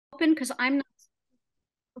open? Because I'm not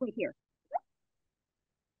over here.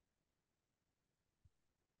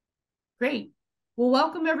 Great. Well,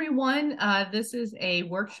 welcome everyone. This is a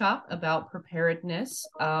workshop about preparedness.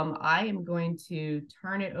 I am going to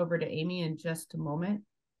turn it over to Amy in just a moment.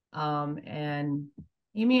 And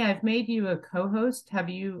Amy, I've made you a co-host. Are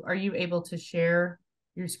you able to share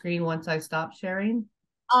your screen once I stop sharing?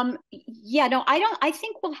 Yeah, no, I don't. I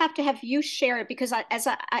think we'll have to have you share it because I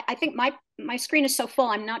think my screen is so full.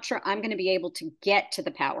 I'm not sure I'm going to be able to get to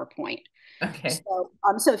the PowerPoint. Okay.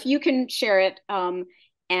 So if you can share it,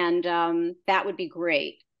 and that would be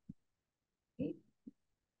great.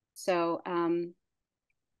 So,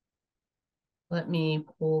 Let me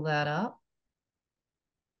pull that up.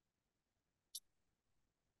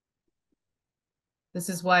 This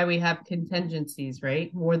is why we have contingencies,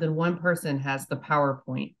 right? More than one person has the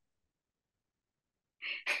PowerPoint.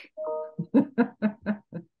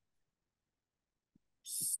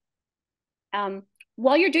 um,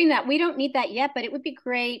 while you're doing that, we don't need that yet, but it would be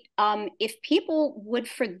great if people would,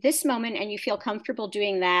 for this moment, and you feel comfortable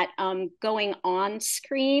doing that, going on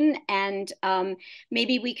screen, and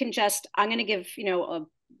maybe we can just. I'm going to give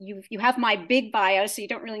you have my big bio, so you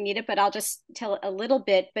don't really need it, but I'll just tell a little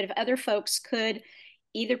bit. But if other folks could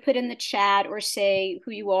either put in the chat or say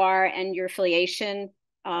who you are and your affiliation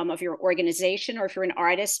of your organization, or if you're an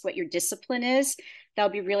artist, what your discipline is, that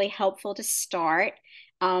would be really helpful to start.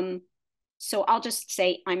 So I'll just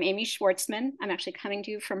say I'm Amy Schwartzman. I'm actually coming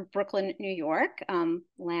to you from Brooklyn, New York,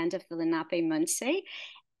 land of the Lenape Munsee.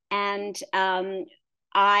 And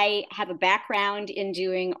I have a background in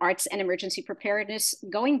doing arts and emergency preparedness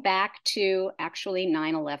going back to actually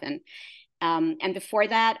 9/11. And before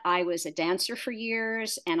that, I was a dancer for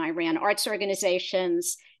years and I ran arts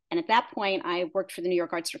organizations. And at that point, I worked for the New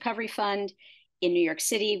York Arts Recovery Fund in New York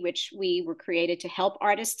City, which we were created to help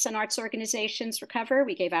artists and arts organizations recover.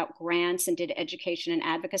 We gave out grants and did education and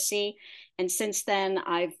advocacy. And since then,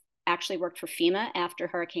 I've actually worked for FEMA after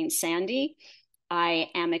Hurricane Sandy. I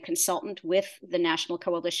am a consultant with the National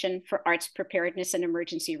Coalition for Arts Preparedness and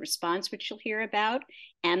Emergency Response, which you'll hear about,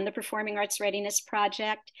 and the Performing Arts Readiness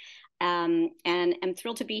Project. And I'm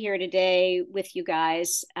thrilled to be here today with you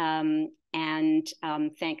guys, and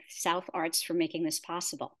thank South Arts for making this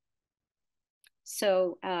possible.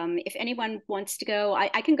 So if anyone wants to go,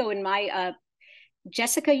 I can go in my,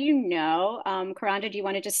 Jessica, Karanda, do you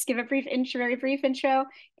want to just give a brief intro, very brief intro,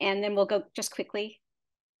 and then we'll go just quickly.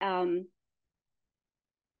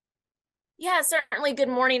 Yeah, certainly. Good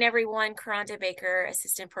morning, everyone. Karanda Baker,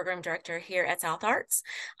 Assistant Program Director here at South Arts.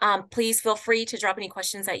 Please feel free to drop any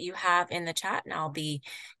questions that you have in the chat, and I'll be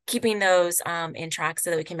keeping those in track so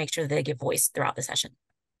that we can make sure that they get voice throughout the session.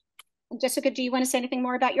 Jessica, do you want to say anything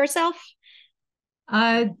more about yourself?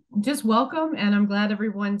 Just welcome, and I'm glad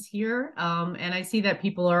everyone's here. And I see that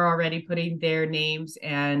people are already putting their names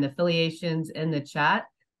and affiliations in the chat.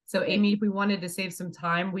 So Amy, if we wanted to save some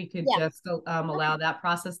time, we could just allow that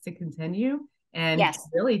process to continue and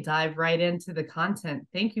really dive right into the content.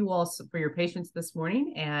 Thank you all for your patience this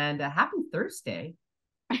morning, and happy Thursday.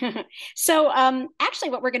 So actually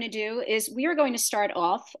what we're going to do is we are going to start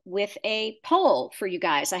off with a poll for you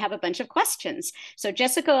guys. I have a bunch of questions. So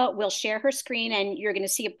Jessica will share her screen and you're going to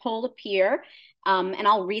see a poll appear, and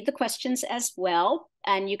I'll read the questions as well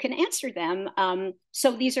and you can answer them.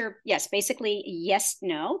 So these are, yes, basically yes,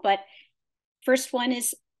 no, but first one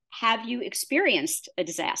is, have you experienced a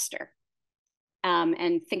disaster?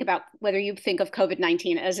 And think about whether you think of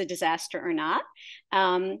COVID-19 as a disaster or not.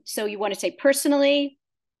 So you want to say personally,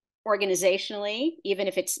 organizationally, even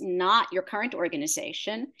if it's not your current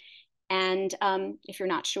organization. And if you're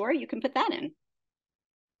not sure, you can put that in.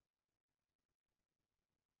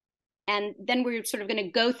 And then we're sort of going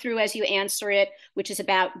to go through as you answer it, which is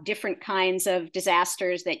about different kinds of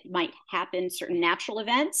disasters that might happen, certain natural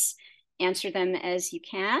events. Answer them as you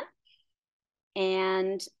can.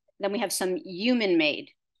 And then we have some human-made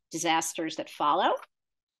disasters that follow.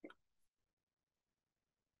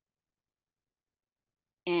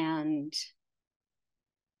 And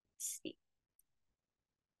let's see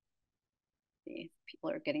if people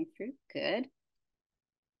are getting through. Good.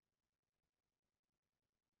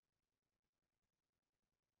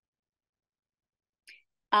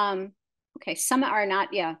 Okay, some are not,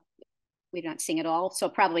 we're not seeing it all. So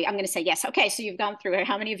probably I'm going to say yes. Okay, so you've gone through it.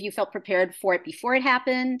 How many of you felt prepared for it before it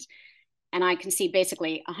happened? And I can see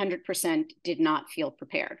basically 100% did not feel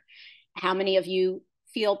prepared. How many of you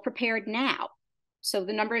feel prepared now? So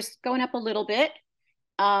the number is going up a little bit.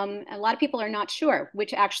 A lot of people are not sure,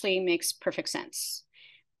 which actually makes perfect sense.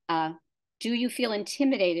 Do you feel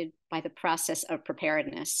intimidated by the process of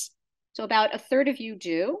preparedness? So about a third of you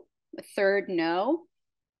do, a third no.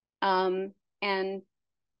 and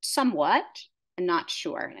somewhat, and not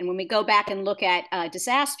sure. And when we go back and look at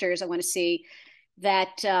disasters, I want to see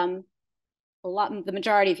that the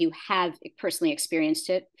majority of you have personally experienced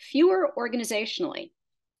it, fewer organizationally.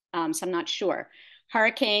 So I'm not sure.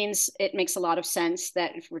 Hurricanes, it makes a lot of sense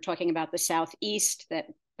that if we're talking about the Southeast,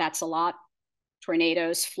 that's a lot.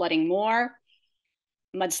 Tornadoes, flooding more.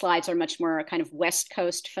 Mudslides are much more a kind of West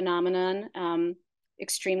Coast phenomenon.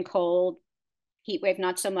 Extreme cold, heat wave,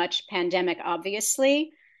 not so much. Pandemic,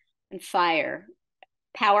 obviously, and fire.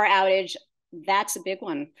 Power outage, that's a big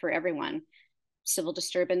one for everyone. Civil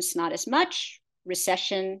disturbance, not as much.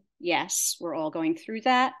 Recession, yes, we're all going through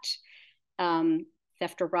that.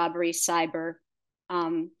 Theft or robbery, cyber.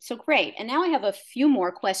 So great. And now I have a few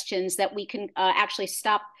more questions that we can actually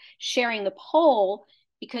stop sharing the poll,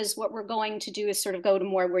 because what we're going to do is sort of go to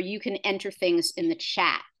more where you can enter things in the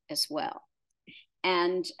chat as well.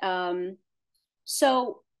 And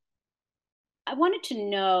so I wanted to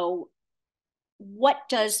know, what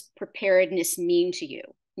does preparedness mean to you?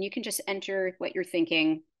 And you can just enter what you're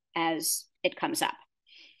thinking as it comes up.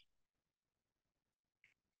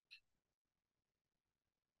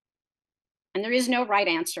 And there is no right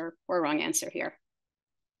answer or wrong answer here.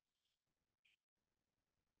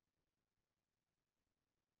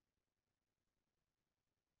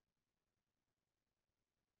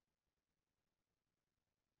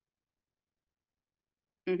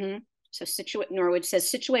 So Norwood says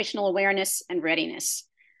situational awareness and readiness.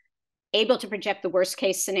 Able to project the worst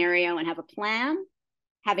case scenario and have a plan,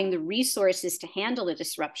 having the resources to handle a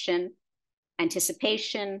disruption,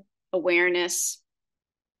 anticipation, awareness.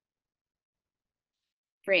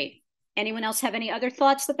 Great. Anyone else have any other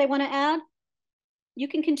thoughts that they want to add? You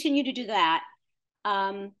can continue to do that.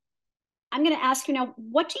 I'm going to ask you now,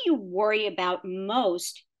 what do you worry about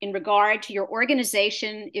most in regard to your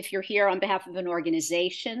organization, if you're here on behalf of an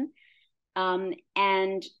organization,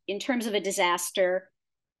 and in terms of a disaster?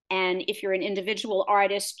 And if you're an individual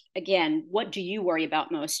artist, again, what do you worry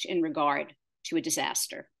about most in regard to a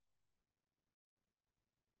disaster?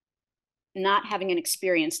 Not having an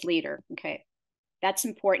experienced leader. Okay, that's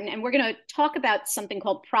important. And we're going to talk about something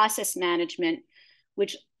called process management,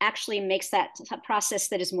 which actually makes that a process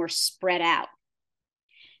that is more spread out.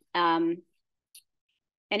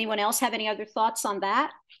 Anyone else have any other thoughts on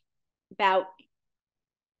that, about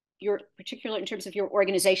your particular, in terms of your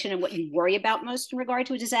organization and what you worry about most in regard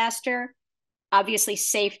to a disaster? Obviously,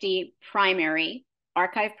 safety, primary,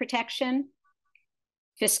 archive protection,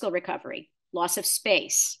 fiscal recovery, loss of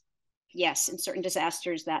space. Yes, in certain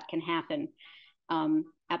disasters that can happen,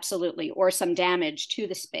 absolutely, or some damage to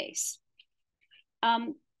the space.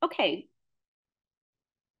 Okay.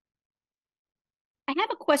 I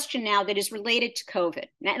have a question now that is related to COVID,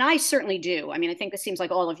 and I certainly do. I mean, I think it seems like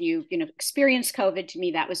all of you, experienced COVID. To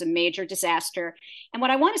me, that was a major disaster. And what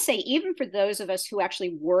I want to say, even for those of us who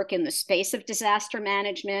actually work in the space of disaster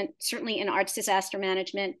management, certainly in arts disaster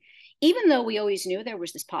management, even though we always knew there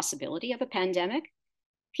was this possibility of a pandemic,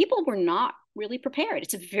 people were not really prepared.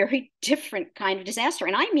 It's a very different kind of disaster.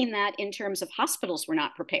 And I mean that in terms of hospitals were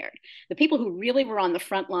not prepared. The people who really were on the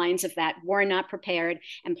front lines of that were not prepared,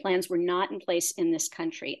 and plans were not in place in this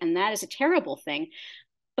country. And that is a terrible thing,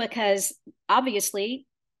 because obviously,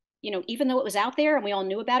 even though it was out there and we all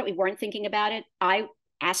knew about it, we weren't thinking about it. I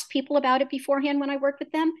asked people about it beforehand when I worked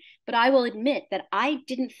with them, but I will admit that I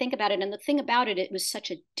didn't think about it. And the thing about it, it was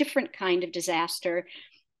such a different kind of disaster,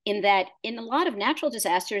 in that in a lot of natural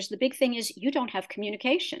disasters, the big thing is you don't have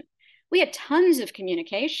communication. We had tons of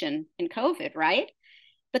communication in COVID, right?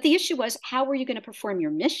 But the issue was, how were you going to perform your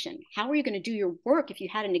mission? How were you going to do your work if you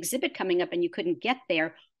had an exhibit coming up and you couldn't get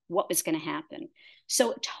there? What was going to happen?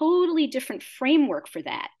 So totally different framework for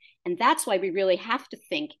that. And that's why we really have to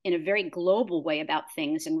think in a very global way about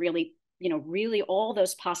things, and really, really all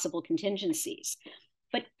those possible contingencies.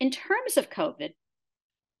 But in terms of COVID,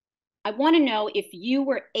 I want to know if you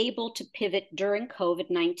were able to pivot during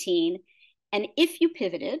COVID-19, and if you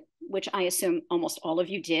pivoted, which I assume almost all of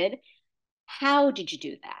you did, how did you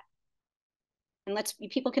do that? And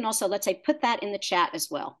people can also, let's say, put that in the chat as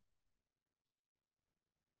well.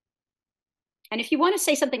 And if you want to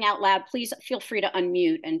say something out loud, please feel free to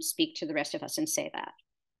unmute and speak to the rest of us and say that.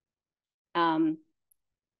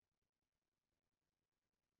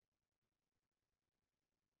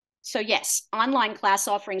 So yes, online class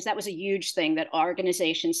offerings, that was a huge thing that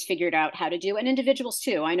organizations figured out how to do, and individuals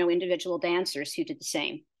too. I know individual dancers who did the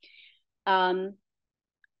same. And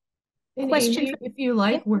Amy, if you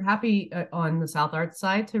like, we're happy on the South Arts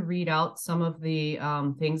side to read out some of the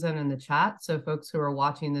things that are in the chat. So folks who are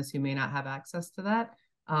watching this who may not have access to that,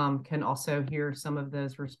 can also hear some of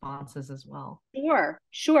those responses as well.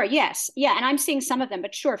 Sure, yes, yeah, and I'm seeing some of them,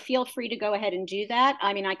 but sure, feel free to go ahead and do that.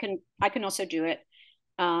 I mean, I can also do it.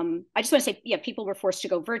 I just want to say, yeah, people were forced to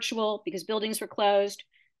go virtual because buildings were closed.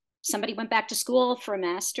 Somebody went back to school for a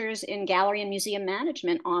master's in gallery and museum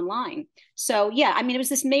management online. So yeah, I mean, it was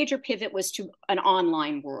this major pivot was to an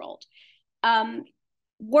online world. Um,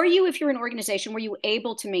 were you, if you're an organization, were you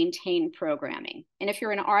able to maintain programming? And if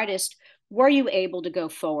you're an artist, were you able to go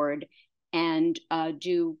forward and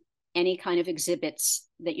do any kind of exhibits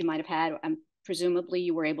that you might have had? Presumably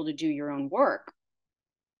you were able to do your own work.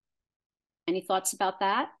 Any thoughts about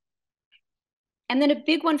that? And then a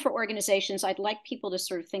big one for organizations, I'd like people to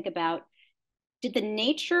sort of think about, did the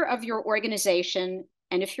nature of your organization,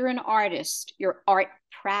 and if you're an artist, your art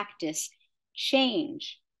practice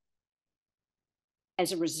change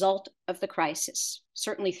as a result of the crisis?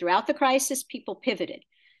 Certainly throughout the crisis, people pivoted,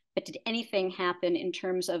 but did anything happen in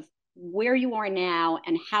terms of where you are now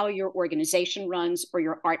and how your organization runs or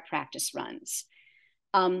your art practice runs?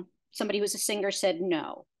 Somebody who was a singer said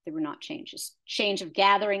no, there were not changes. Change of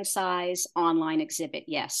gathering size, online exhibit,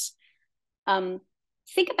 yes.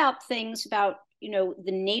 Think about things about, the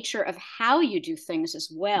nature of how you do things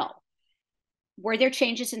as well. Were there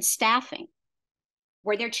changes in staffing?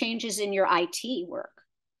 Were there changes in your IT work?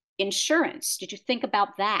 Insurance, did you think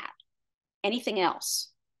about that? Anything else?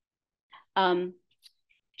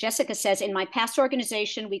 Jessica says, in my past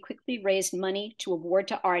organization, we quickly raised money to award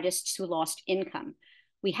to artists who lost income.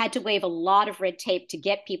 We had to waive a lot of red tape to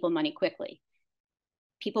get people money quickly.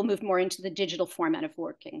 People moved more into the digital format of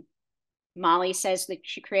working. Molly says that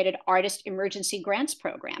she created Artist Emergency Grants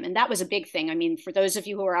Program, and that was a big thing. I mean, for those of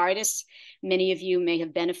you who are artists, many of you may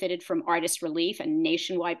have benefited from Artist Relief, a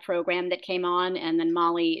nationwide program that came on, and then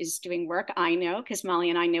Molly is doing work, I know, because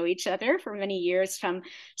Molly and I know each other for many years from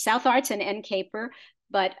South Arts and NCAPER,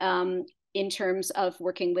 but in terms of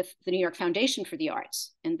working with the New York Foundation for the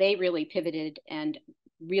Arts, and they really pivoted and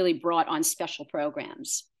really brought on special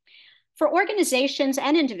programs. For organizations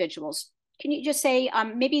and individuals, can you just say,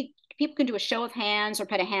 maybe people can do a show of hands or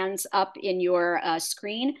put a hands up in your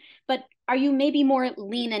screen, but are you maybe more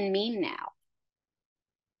lean and mean now?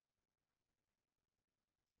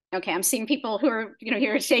 Okay, I'm seeing people who are,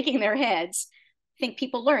 here shaking their heads. I think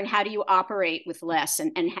people learn, how do you operate with less,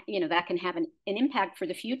 and that can have an impact for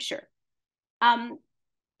the future.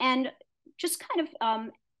 And just kind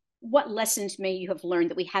of what lessons may you have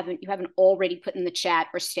learned that you haven't already put in the chat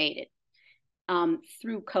or stated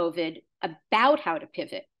through COVID about how to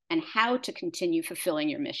pivot and how to continue fulfilling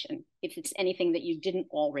your mission, if it's anything that you didn't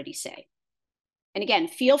already say. And again,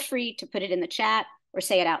 feel free to put it in the chat or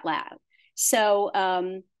say it out loud. So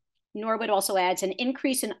Norwood also adds, an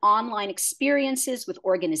increase in online experiences with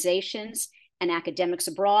organizations and academics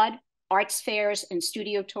abroad. Arts fairs and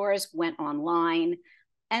studio tours went online.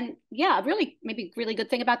 And yeah, maybe really good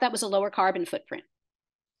thing about that was a lower carbon footprint.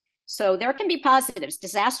 So there can be positives.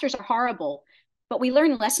 Disasters are horrible, but we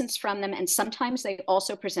learn lessons from them, and sometimes they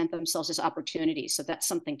also present themselves as opportunities. So that's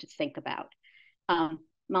something to think about.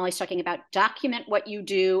 Molly's talking about document what you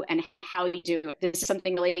do and how you do it. This is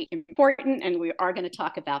something really important, and we are going to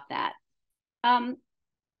talk about that.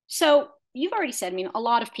 So you've already said, I mean, a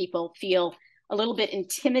lot of people feel a little bit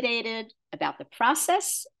intimidated about the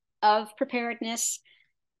process of preparedness.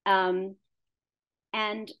 And,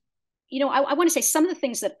 I want to say some of the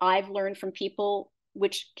things that I've learned from people,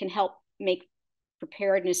 which can help make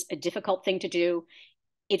preparedness a difficult thing to do.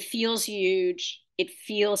 It feels huge. It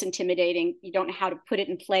feels intimidating. You don't know how to put it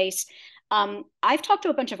in place. I've talked to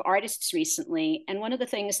a bunch of artists recently, and one of the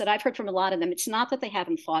things that I've heard from a lot of them, it's not that they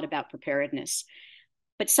haven't thought about preparedness,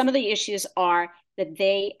 but some of the issues are that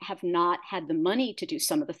they have not had the money to do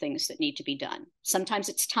some of the things that need to be done. Sometimes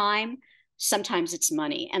it's time, sometimes it's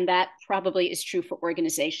money, and that probably is true for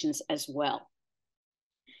organizations as well.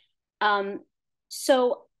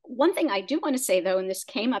 So one thing I do want to say, though, and this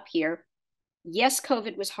came up here, yes,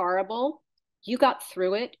 COVID was horrible. You got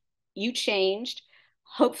through it. You changed.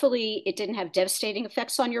 Hopefully, it didn't have devastating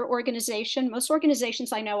effects on your organization. Most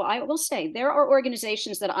organizations I know, I will say, there are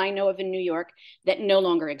organizations that I know of in New York that no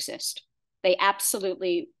longer exist. They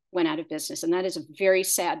absolutely went out of business, and that is a very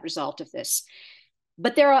sad result of this.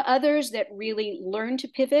 But there are others that really learned to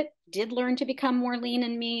pivot, did learn to become more lean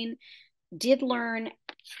and mean, did learn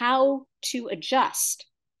how to adjust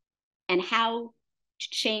and how to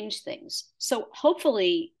change things. So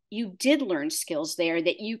hopefully you did learn skills there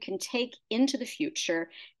that you can take into the future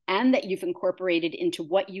and that you've incorporated into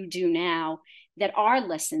what you do now that are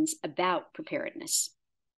lessons about preparedness.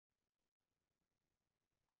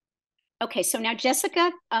 Okay, so now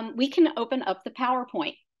Jessica, we can open up the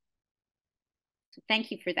PowerPoint. So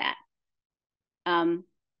thank you for that. And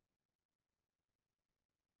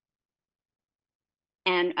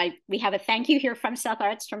we have a thank you here from South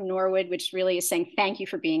Arts from Norwood, which really is saying thank you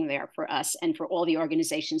for being there for us and for all the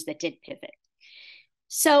organizations that did pivot.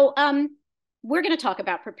 So we're going to talk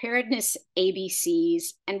about preparedness ABCs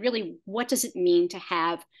and really what does it mean to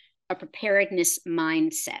have a preparedness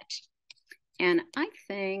mindset. And I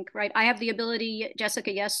think, right, I have the ability,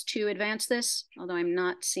 Jessica, yes, to advance this, although I'm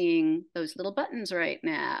not seeing those little buttons right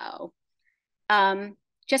now.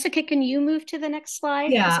 Jessica, can you move to the next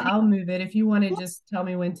slide? Yeah, I'll move it. If you want to just tell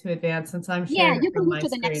me when to advance, since I'm Yeah, sharing you can from move my to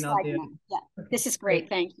the next screen, I'll slide do now. it. Yeah, Okay, this is great.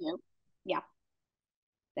 Thank you. Yeah,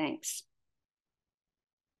 thanks.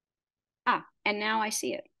 And now I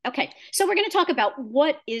see it. Okay, so we're going to talk about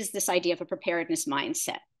what is this idea of a preparedness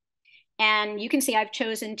mindset. And you can see I've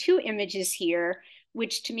chosen two images here,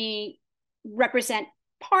 which to me represent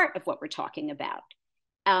part of what we're talking about.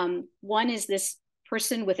 One is this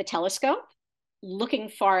person with a telescope looking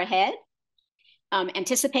far ahead,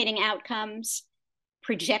 anticipating outcomes,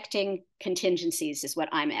 projecting contingencies is what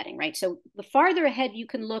I'm adding, right? So the farther ahead you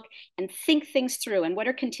can look and think things through. And what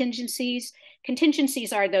are contingencies?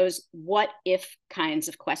 Contingencies are those what if kinds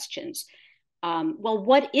of questions. Well,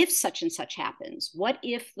 what if such and such happens? What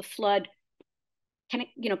if the flood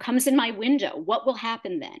comes in my window? What will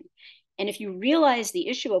happen then? And if you realize the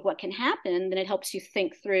issue of what can happen, then it helps you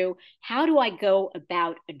think through, how do I go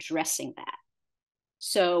about addressing that?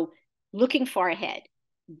 So looking far ahead,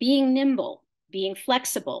 being nimble, being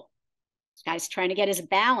flexible. This guy's trying to get his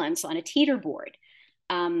balance on a teeter board.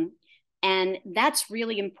 And that's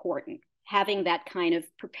really important, having that kind of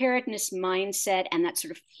preparedness mindset and that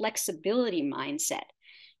sort of flexibility mindset.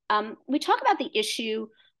 We talk about the issue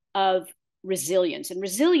of resilience, and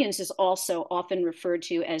resilience is also often referred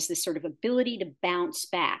to as this sort of ability to bounce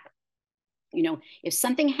back. If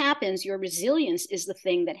something happens, your resilience is the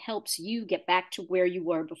thing that helps you get back to where you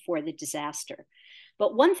were before the disaster.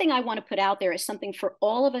 But one thing I want to put out there is something for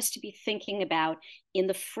all of us to be thinking about in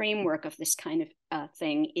the framework of this kind of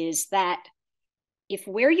thing is that if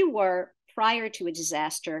where you were prior to a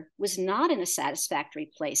disaster was not in a satisfactory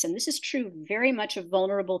place, and this is true very much of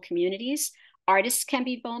vulnerable communities, artists can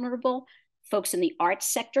be vulnerable, folks in the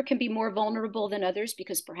arts sector can be more vulnerable than others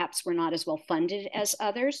because perhaps we're not as well funded as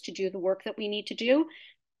others to do the work that we need to do.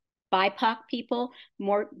 BIPOC people,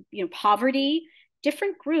 more, poverty,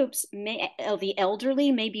 different groups, the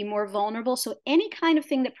elderly may be more vulnerable. So any kind of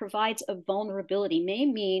thing that provides a vulnerability may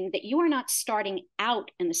mean that you are not starting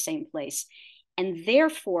out in the same place. And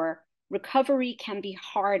therefore, recovery can be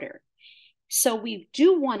harder. So we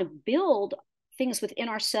do want to build things within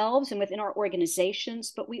ourselves and within our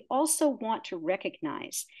organizations, but we also want to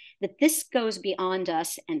recognize that this goes beyond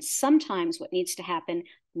us. And sometimes what needs to happen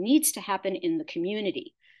in the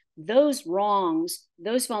community. Those wrongs,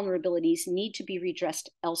 those vulnerabilities need to be redressed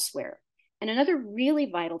elsewhere. And another really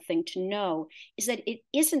vital thing to know is that it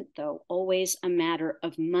isn't, though, always a matter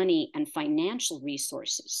of money and financial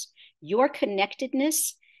resources. Your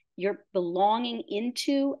connectedness, your belonging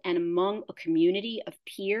into and among a community of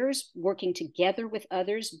peers, working together with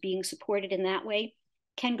others, being supported in that way,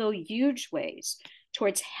 can go huge ways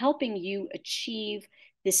towards helping you achieve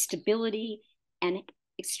this stability and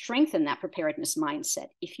strengthen that preparedness mindset.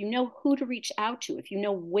 If you know who to reach out to, if you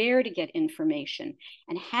know where to get information,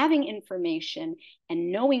 and having information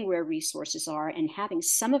and knowing where resources are and having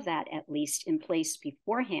some of that at least in place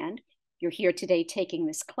beforehand, you're here today taking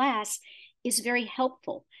this class, is very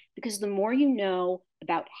helpful, because the more you know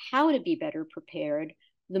about how to be better prepared,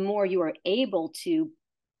 the more you are able to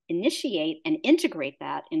initiate and integrate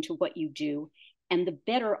that into what you do, and the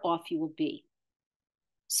better off you will be.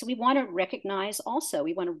 So we want to recognize,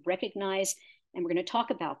 and we're going to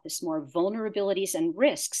talk about this more, vulnerabilities and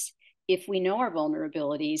risks. If we know our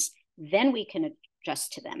vulnerabilities, then we can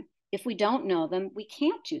adjust to them. If we don't know them, we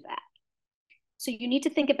can't do that. So you need to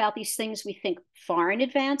think about these things. We think far in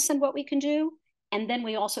advance on what we can do. And then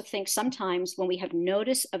we also think sometimes when we have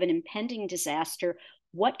notice of an impending disaster,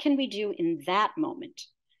 what can we do in that moment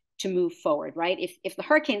to move forward, right? If the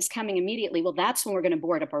hurricane's coming immediately, well, that's when we're going to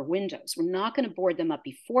board up our windows. We're not going to board them up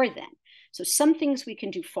before then. So some things we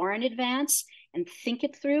can do far in advance and think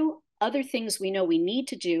it through. Other things we know we need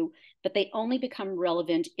to do, but they only become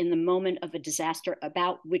relevant in the moment of a disaster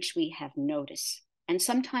about which we have notice. And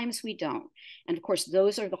sometimes we don't. And of course,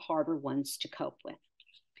 those are the harder ones to cope with.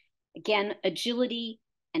 Again, agility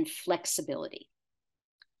and flexibility.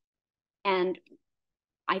 And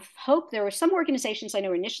I hope there are some organizations I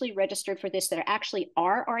know initially registered for this that actually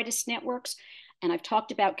are artist networks. And I've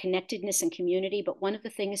talked about connectedness and community, but one of the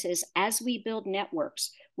things is as we build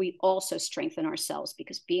networks, we also strengthen ourselves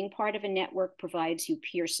because being part of a network provides you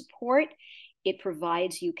peer support. It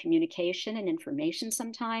provides you communication and information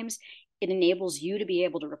sometimes. It enables you to be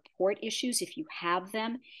able to report issues if you have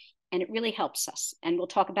them. And it really helps us. And we'll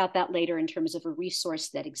talk about that later in terms of a resource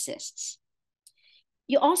that exists.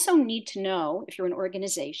 You also need to know, if you're an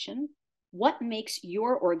organization, what makes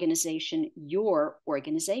your organization your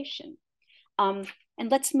organization. And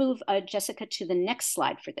let's move, Jessica, to the next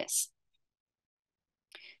slide for this.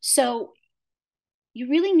 So you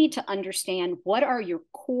really need to understand what are your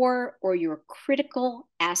core or your critical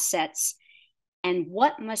assets and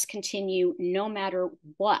what must continue no matter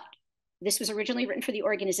what. This was originally written for the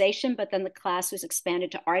organization, but then the class was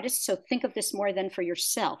expanded to artists. So think of this more than for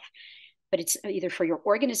yourself, but it's either for your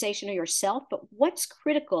organization or yourself. But what's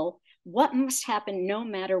critical, what must happen no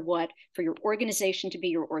matter what for your organization to be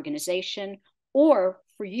your organization or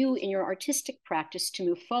for you in your artistic practice to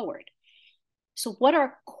move forward. So what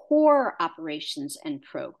are core operations and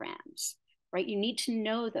programs, right? You need to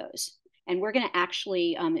know those. And we're going to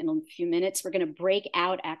actually, in a few minutes, we're going to break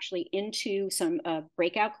out actually into some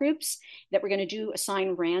breakout groups that we're going to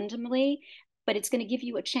assign randomly, but it's going to give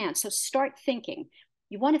you a chance. So start thinking.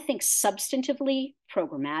 You want to think substantively,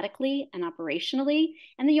 programmatically, and operationally.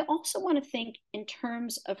 And then you also want to think in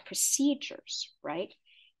terms of procedures, right?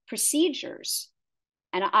 Procedures.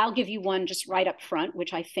 And I'll give you one just right up front,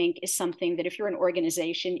 which I think is something that if you're an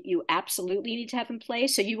organization, you absolutely need to have in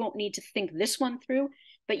place. So you won't need to think this one through,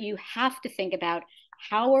 but you have to think about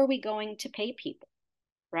how are we going to pay people,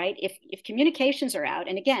 right? If communications are out,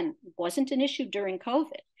 and again, wasn't an issue during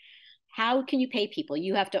COVID, how can you pay people?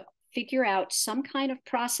 You have to figure out some kind of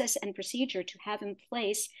process and procedure to have in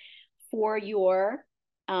place for your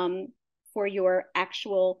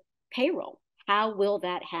actual payroll. How will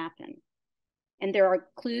that happen? And there are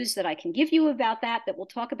clues that I can give you about that we'll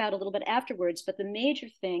talk about a little bit afterwards. But the major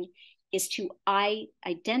thing is to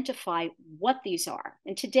identify what these are.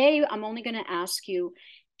 And today I'm only going to ask you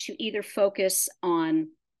to either focus on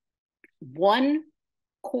one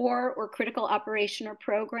core or critical operation or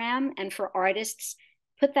program. And for artists,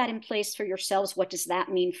 put that in place for yourselves. What does that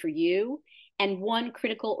mean for you? And one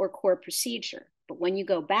critical or core procedure. But when you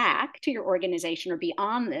go back to your organization or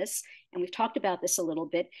beyond this, and we've talked about this a little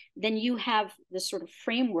bit, then you have this sort of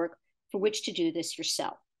framework for which to do this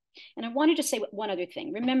yourself. And I wanted to say one other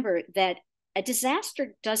thing. Remember that a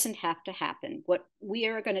disaster doesn't have to happen. What we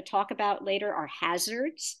are going to talk about later are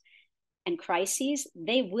hazards and crises.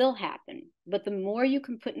 They will happen. But the more you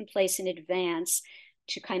can put in place in advance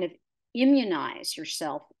to kind of immunize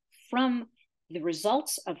yourself from the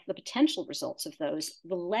results of the potential results of those,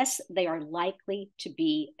 the less they are likely to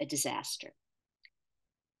be a disaster.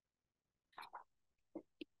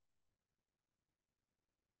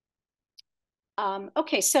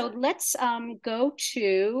 Okay, so let's go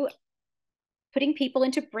to putting people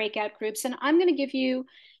into breakout groups. And I'm going to give you,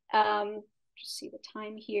 just see the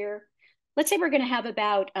time here. Let's say we're going to have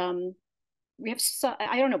about, we have,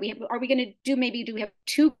 I don't know, are we going to do, maybe do we have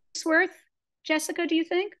 2 weeks worth, Jessica, do you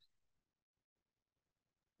think?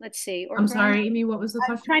 Let's see. I'm sorry, Amy, what was the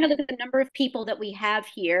question? I'm trying to look at the number of people that we have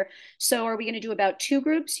here. So are we going to do about 2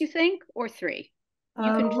 groups, you think, or 3?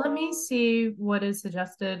 Let me see what is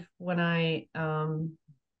suggested when I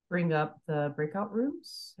bring up the breakout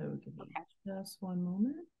rooms. So give me just one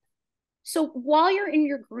moment. So while you're in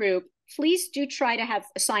your group, please do try to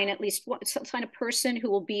assign at least assign a person who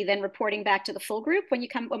will be then reporting back to the full group when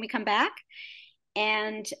we come back.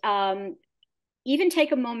 And even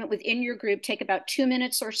take a moment within your group, take about 2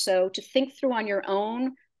 minutes or so to think through on your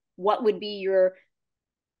own what would be your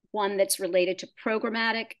one that's related to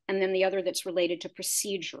programmatic and then the other that's related to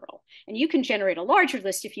procedural. And you can generate a larger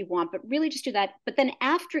list if you want, but really just do that. But then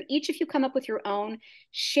after each of you come up with your own,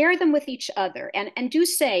 share them with each other and do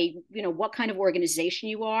say, you know, what kind of organization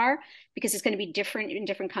you are, because it's going to be different in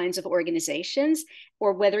different kinds of organizations,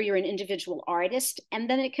 or whether you're an individual artist. And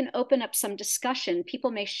then it can open up some discussion.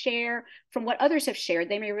 People may share from what others have shared.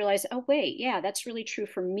 They may realize, oh, wait, yeah, that's really true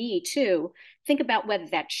for me too. Think about whether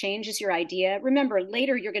that changes your idea. Remember,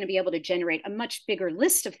 later you're going to be able to generate a much bigger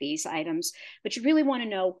list of these items, but you really want to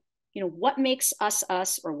know, you know, what makes us,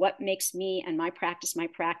 or what makes me and my practice,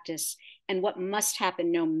 and what must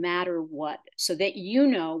happen no matter what, so that you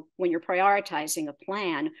know when you're prioritizing a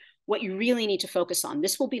plan, what you really need to focus on.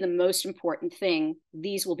 This will be the most important thing.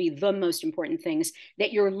 These will be the most important things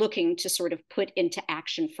that you're looking to sort of put into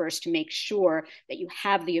action first to make sure that you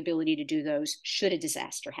have the ability to do those should a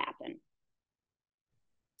disaster happen.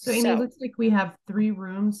 So Amy, it looks like we have 3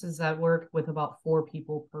 rooms. Does that work with about 4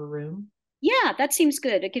 people per room? Yeah, Yeah, that seems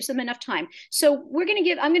good. It gives them enough time. So we're going to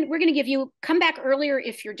give, we're going to give you, come back earlier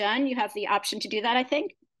if you're done. You have the option to do that, I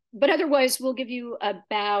think. But otherwise, we'll give you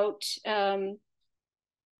about, yeah,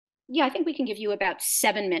 I think we can give you about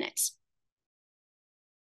 7 minutes.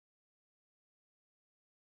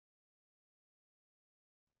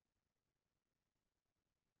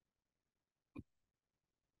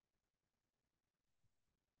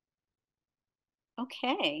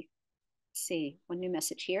 Okay. Let's see, one new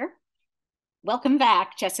message here. Welcome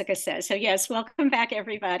back, Jessica says. So yes, welcome back,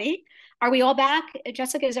 everybody. Are we all back?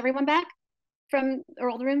 Jessica, is everyone back from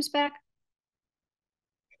all the rooms back?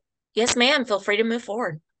 Yes, ma'am. Feel free to move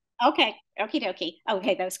forward. Okay, okie dokie.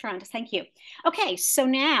 Okay, that was Karanda. Thank you. Okay, so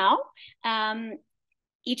now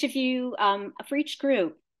each of you, for each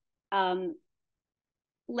group,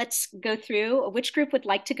 let's go through which group would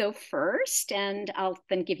like to go first, and I'll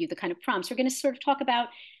then give you the kind of prompts. We're going to sort of talk about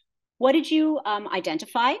what did you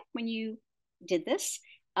identify when you did this?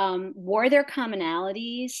 Were there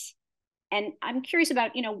commonalities? And I'm curious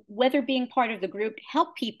about, whether being part of the group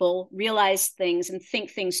helped people realize things and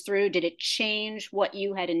think things through. Did it change what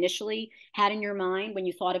you had initially had in your mind when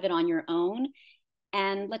you thought of it on your own?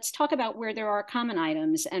 And let's talk about where there are common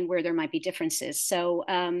items and where there might be differences. So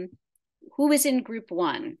who is in group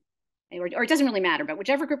one? Or it doesn't really matter, but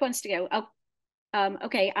whichever group wants to go. Oh,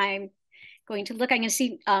 okay, I'm going to look. I'm going to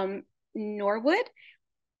see Norwood.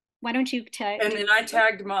 Why don't you tag? And then I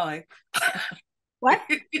tagged Molly. What?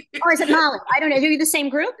 Or is it Molly? I don't know. Are you the same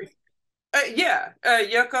group? Yeah,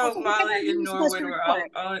 Yoko, Okay, Molly, and Norwood were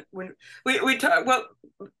all when we talk. Well,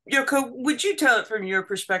 Yoko, would you tell it from your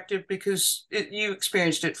perspective, because you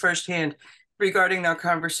experienced it firsthand regarding our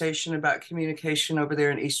conversation about communication over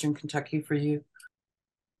there in Eastern Kentucky for you?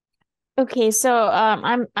 Okay, so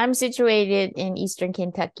I'm situated in Eastern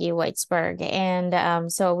Kentucky, Whitesburg,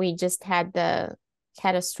 and so we just had the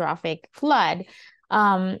catastrophic flood.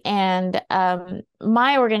 And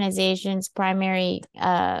my organization's primary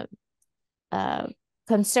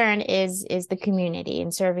concern is the community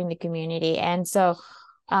and serving the community. And so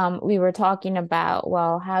we were talking about,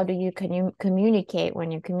 well, how do you communicate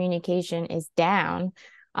when your communication is down?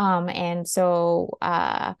 And so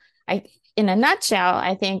in a nutshell,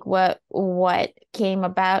 I think what came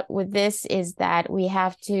about with this is that we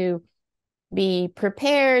have to be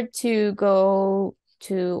prepared to go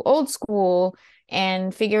to old school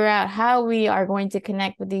and figure out how we are going to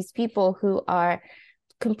connect with these people who are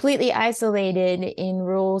completely isolated in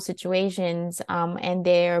rural situations, and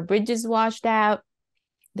their bridges washed out,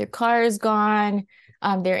 their car is gone,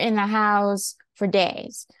 they're in the house for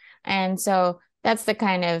days. And so that's the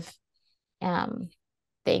kind of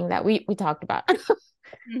thing that we talked about.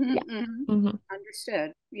 Mm-hmm, Yeah. mm-hmm. Mm-hmm.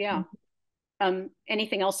 Understood. Yeah.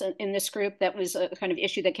 Anything else in this group that was a kind of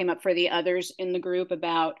issue that came up for the others in the group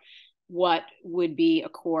about what would be a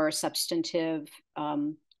core substantive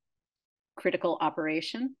critical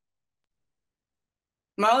operation?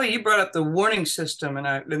 Molly, you brought up the warning system,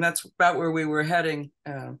 and that's about where we were heading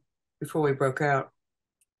before we broke out.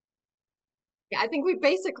 Yeah, I think we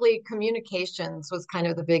basically, communications was kind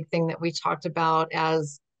of the big thing that we talked about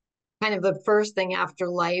as kind of the first thing after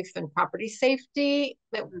life and property safety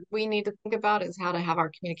that we need to think about, is how to have our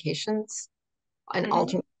communications and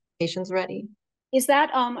alternate communications ready. Is that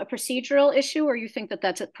a procedural issue, or you think that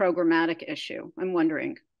that's a programmatic issue? I'm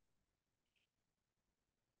wondering.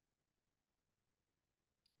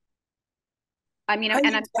 I mean,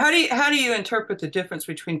 how do you interpret the difference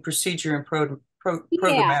between procedure and programmatic?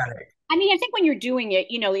 Yeah. I mean, I think when you're doing it,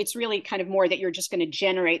 it's really kind of more that you're just going to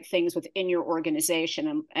generate things within your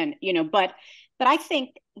organization, and but I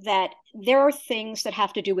think that there are things that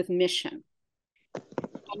have to do with mission.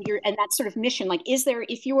 And that sort of mission, like,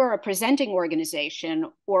 if you are a presenting organization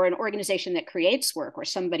or an organization that creates work or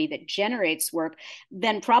somebody that generates work,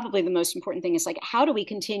 then probably the most important thing is, like, how do we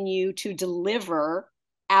continue to deliver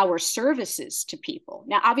our services to people?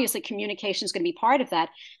 Now, obviously, communication is going to be part of that,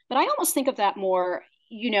 but I almost think of that more,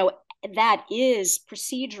 that is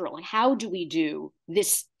procedural. How do we do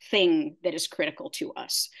this thing that is critical to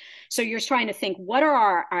us? So you're trying to think, what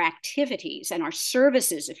are our activities and our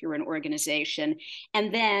services if you're an organization?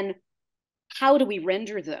 And then how do we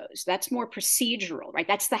render those? That's more procedural, right?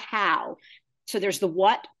 That's the how. So there's the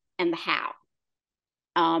what and the how.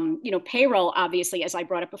 Payroll, obviously, as I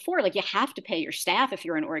brought up before, like, you have to pay your staff if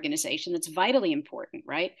you're an organization. That's vitally important,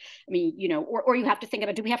 right? I mean, or you have to think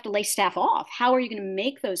about, do we have to lay staff off? How are you going to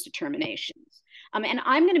make those determinations? And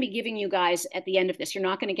I'm going to be giving you guys at the end of this, you're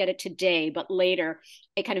not going to get it today, but later,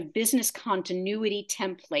 a kind of business continuity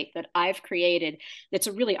template that I've created that's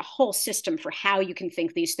really a whole system for how you can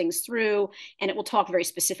think these things through. And it will talk very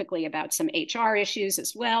specifically about some HR issues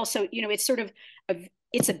as well. So, it's sort of,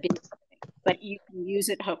 it's a bit, but you can use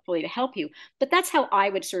it hopefully to help you. But that's how I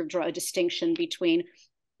would sort of draw a distinction between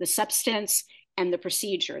the substance and the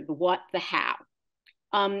procedure, the what, the how.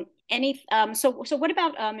 So what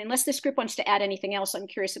about, unless this group wants to add anything else, I'm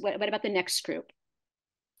curious, what about the next group?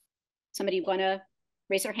 Somebody want to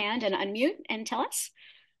raise their hand and unmute and tell us?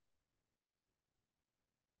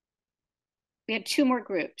 We had 2 more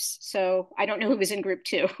groups, so I don't know who was in group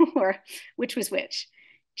 2 or which was which.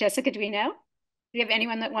 Jessica, do we know? Do you have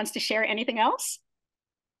anyone that wants to share anything else?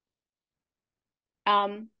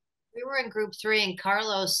 We were in group 3, and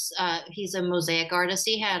Carlos, he's a mosaic artist.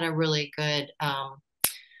 He had a really good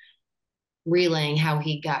relaying how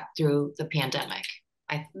he got through the pandemic.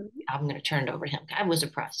 I'm going to turn it over to him. I was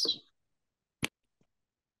impressed.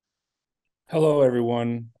 Hello,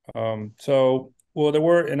 everyone. There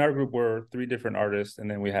were in our group were 3 different artists, and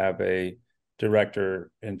then we have a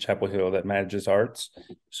director in Chapel Hill that manages arts.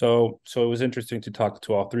 So it was interesting to talk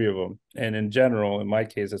to all 3 of them. And in general, in my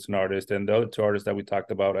case, as an artist, and the other 2 artists that we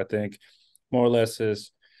talked about, I think more or less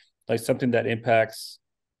is like something that impacts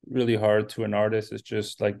really hard to an artist is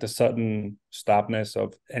just like the sudden stopness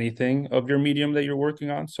of anything of your medium that you're working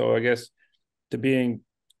on. So I guess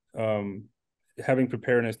having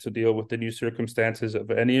preparedness to deal with the new circumstances of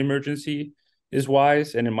any emergency is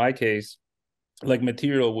wise. And in my case, like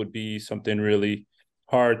material would be something really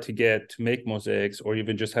hard to get to make mosaics, or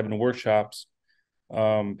even just having workshops,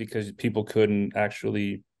 because people couldn't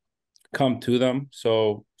actually come to them.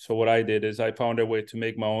 So what I did is I found a way to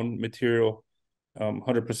make my own material, 100%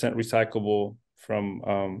 recyclable from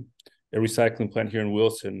a recycling plant here in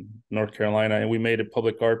Wilson, North Carolina. And we made a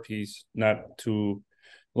public art piece not too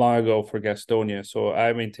long ago for Gastonia. So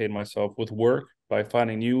I maintained myself with work by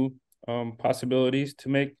finding new possibilities to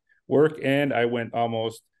make work, and I went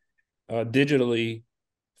almost digitally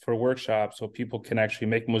for workshops so people can actually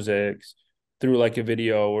make mosaics through like a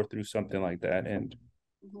video or through something like that. And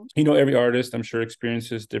every artist, I'm sure,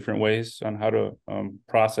 experiences different ways on how to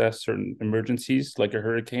process certain emergencies, like a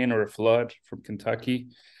hurricane or a flood from Kentucky,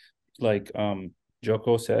 like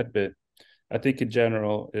Joko said. But I think in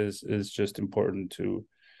general is just important to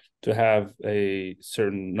have a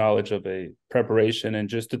certain knowledge of a preparation and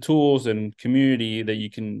just the tools and community that you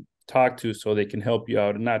can talk to so they can help you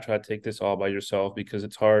out, and not try to take this all by yourself, because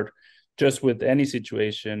it's hard just with any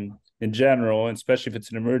situation in general, and especially if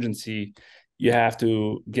it's an emergency. You have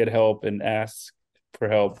to get help and ask for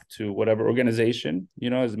help to whatever organization,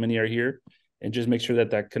 as many are here, and just make sure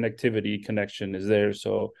that connection is there,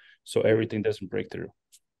 so everything doesn't break through.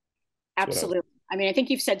 Absolutely. I mean, I think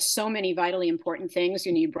you've said so many vitally important things.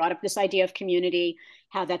 You brought up this idea of community,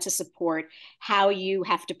 how that's a support, how you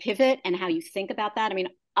have to pivot, and how you think about that. I mean,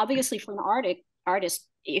 obviously, for an artist,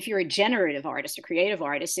 if you're a generative artist, a creative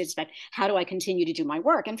artist, it's about how do I continue to do my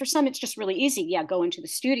work? And for some, it's just really easy. Yeah, go into the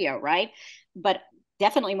studio, right? But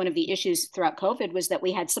definitely one of the issues throughout COVID was that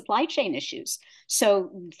we had supply chain issues.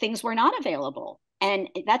 So things were not available. And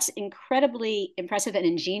that's incredibly impressive and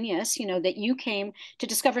ingenious, that you came to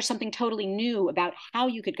discover something totally new about how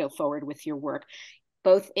you could go forward with your work,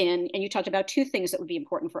 and you talked about 2 things that would be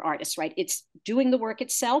important for artists, right? It's doing the work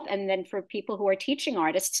itself. And then for people who are teaching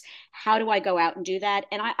artists, how do I go out and do that?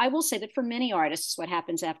 And I will say that for many artists, what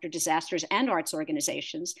happens after disasters and arts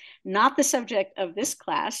organizations, not the subject of this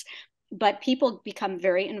class, but people become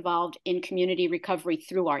very involved in community recovery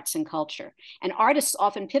through arts and culture. And artists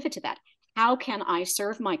often pivot to that. How can I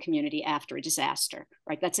serve my community after a disaster,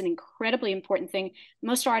 right? That's an incredibly important thing.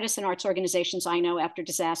 Most artists and arts organizations I know after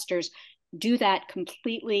disasters do that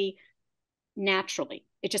completely naturally.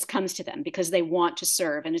 It just comes to them because they want to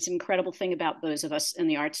serve. And it's an incredible thing about those of us in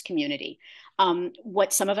the arts community.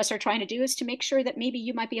 What some of us are trying to do is to make sure that maybe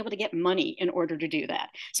you might be able to get money in order to do that,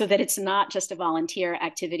 so that it's not just a volunteer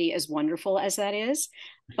activity, as wonderful as that is.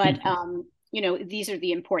 But, these are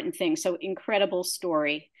the important things. So incredible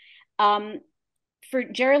story. For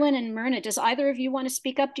Geraldine and Myrna, does either of you want to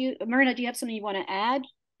speak up? Myrna, do you have something you want to add?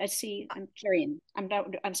 I see. I'm Jerian.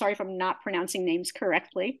 I'm sorry if I'm not pronouncing names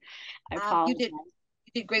correctly. I apologize. You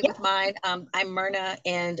did great with mine. I'm Myrna,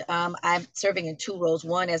 and I'm serving in 2 roles.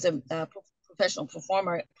 One as a professional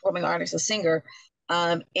performing artist, a singer,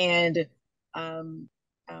 and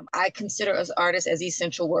I consider us artists as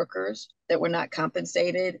essential workers that were not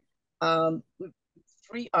compensated.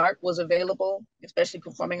 Free art was available, especially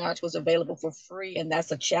performing arts was available for free. And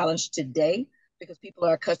that's a challenge today because people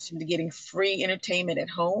are accustomed to getting free entertainment at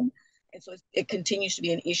home. And so it continues to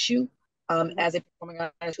be an issue as a performing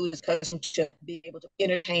artist who is accustomed to be able to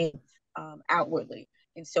entertain outwardly.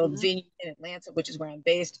 And so venues in Atlanta, which is where I'm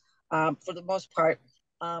based, for the most part,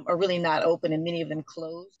 are really not open, and many of them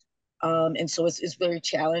closed. And so it's very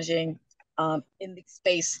challenging in the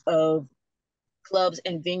space of clubs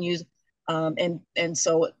and venues. And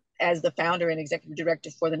so as the founder and executive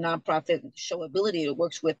director for the nonprofit Showability, it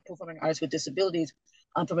works with performing artists with disabilities.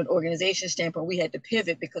 From an organization standpoint, we had to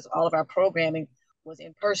pivot because all of our programming was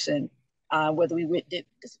in person, whether we did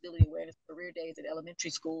disability awareness career days at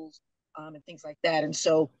elementary schools and things like that. And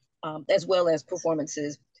so, as well as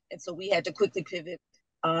performances. And so we had to quickly pivot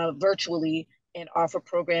virtually and offer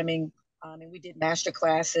programming. And we did master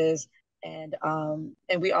classes. And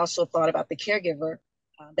we also thought about the caregiver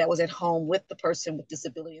that was at home with the person with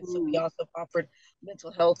disability. And so we also offered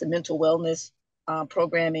mental health and mental wellness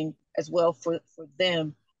programming as well for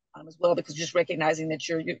them as well, because just recognizing that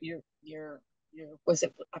you're what's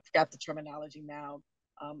it? I forgot the terminology now.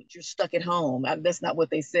 You're stuck at home. That's not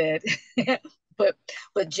what they said.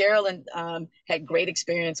 but Geraldine had great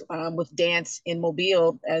experience with dance in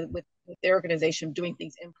Mobile with their organization doing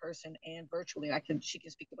things in person and virtually. She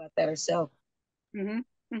can speak about that herself.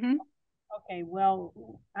 Okay, well,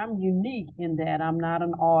 I'm unique in that I'm not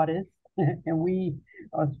an artist and we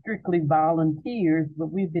are strictly volunteers, but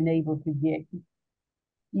we've been able to get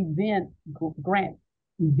grant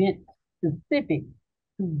event specific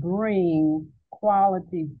to bring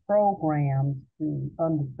quality programs to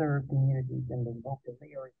underserved communities in the local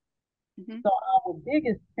area. So our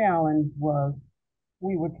biggest challenge was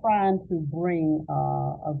we were trying to bring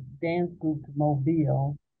a dance group to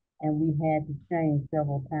Mobile, and we had to change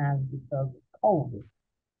several times because of COVID,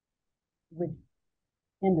 which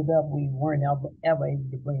ended up we weren't ever able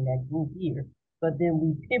to bring that group here. But then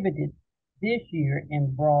we pivoted this year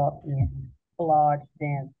and brought in a large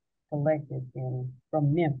dance collective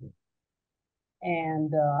from Memphis.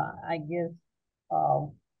 And I guess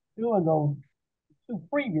doing those two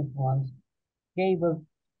previous ones gave us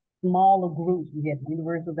smaller groups. We had the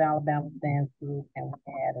University of Alabama Dance Group, and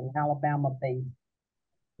we had an Alabama-based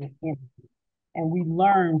entity. And we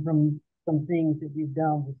learned from some things that we've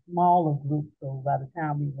done with smaller groups. So by the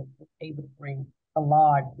time we were able to bring a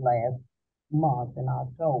large last month in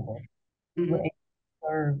October, we were able to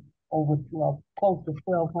serve over close to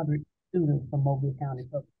 1,200 students from Mobile County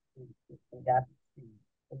Public School System got to see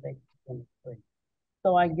the lectures in.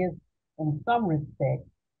 So I guess in some respects,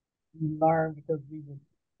 we learned because we were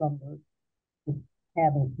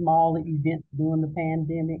having smaller events during the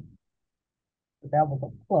pandemic. So that was a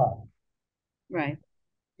plus. Right.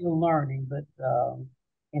 Still learning, but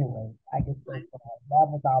anyway, I guess that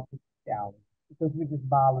was our challenge because we're just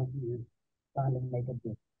volunteers trying to make a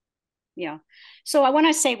difference. Yeah. So I want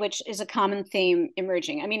to say, which is a common theme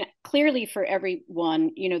emerging. I mean, clearly for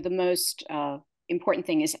everyone, the most important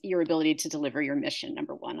thing is your ability to deliver your mission.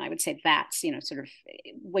 Number one, I would say that's, sort of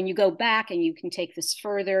when you go back and you can take this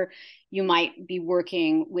further, you might be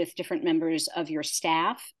working with different members of your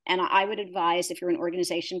staff. And I would advise if you're an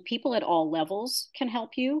organization, people at all levels can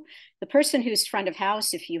help you. The person who's front of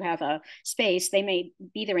house, if you have a space, they may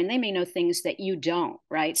be there and they may know things that you don't,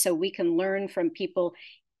 right? So we can learn from people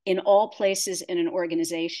in all places in an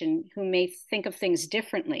organization who may think of things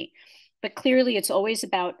differently. But clearly it's always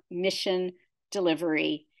about mission,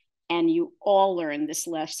 delivery, and you all learn this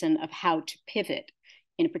lesson of how to pivot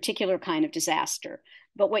in a particular kind of disaster.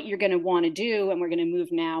 But what you're going to want to do, and we're going to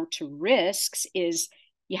move now to risks, is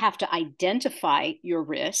you have to identify your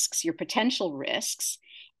risks, your potential risks,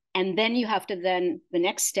 and then you have to the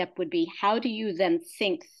next step would be, how do you then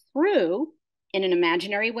think through in an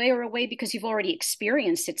imaginary way or a way because you've already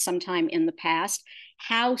experienced it sometime in the past,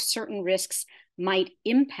 how certain risks might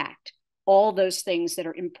impact all those things that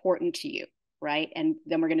are important to you. Right. And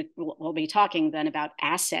then we'll be talking then about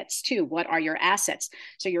assets too. What are your assets?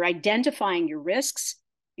 So you're identifying your risks,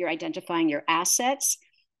 you're identifying your assets.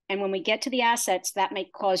 And when we get to the assets, that may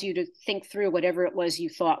cause you to think through whatever it was you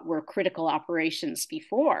thought were critical operations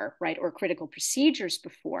before, right? Or critical procedures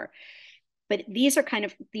before. But these are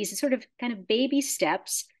sort of baby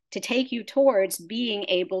steps to take you towards being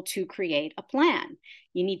able to create a plan.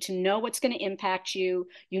 You need to know what's going to impact you.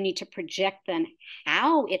 You need to project then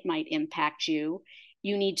how it might impact you.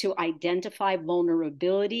 You need to identify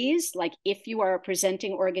vulnerabilities, like if you are a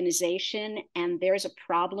presenting organization and there's a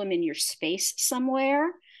problem in your space somewhere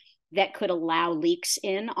that could allow leaks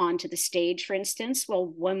in onto the stage, for instance, well,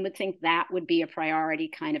 one would think that would be a priority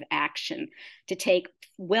kind of action to take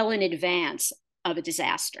well in advance of a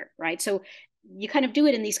disaster, right? So you kind of do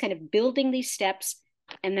it in these kind of building these steps,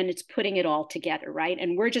 and then it's putting it all together, right?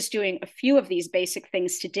 And we're just doing a few of these basic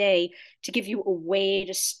things today to give you a way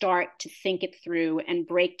to start to think it through and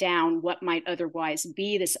break down what might otherwise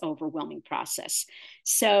be this overwhelming process.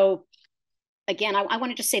 So again, I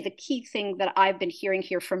want to just say the key thing that I've been hearing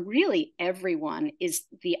here from really everyone is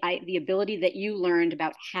the ability that you learned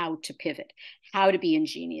about how to pivot, how to be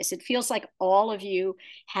ingenious. It feels like all of you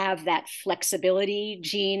have that flexibility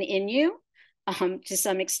gene in you. To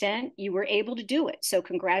some extent, you were able to do it. So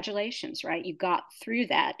congratulations, right? You got through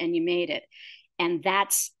that and you made it. And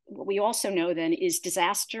that's what we also know then is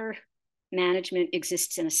disaster management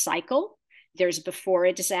exists in a cycle. There's before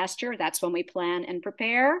a disaster. That's when we plan and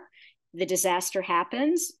prepare. The disaster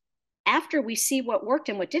happens. After we see what worked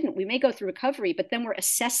and what didn't, we may go through recovery, but then we're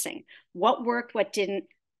assessing what worked, what didn't,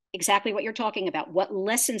 exactly what you're talking about. What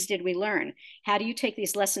lessons did we learn? How do you take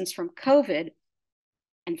these lessons from COVID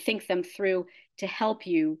and think them through to help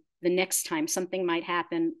you the next time something might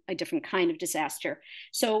happen, a different kind of disaster?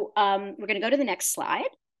 So we're going to go to the next slide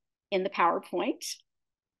in the PowerPoint.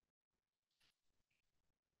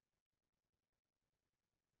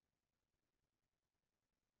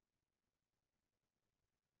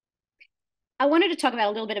 I wanted to talk about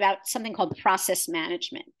a little bit about something called process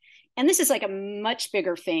management. And this is like a much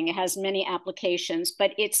bigger thing. It has many applications,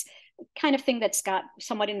 but it's kind of thing that's got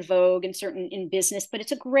somewhat in vogue and certain in business, but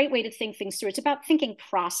it's a great way to think things through. It's about thinking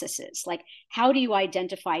processes, like how do you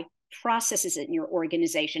identify processes in your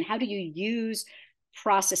organization? How do you use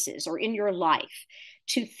processes or in your life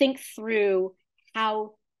to think through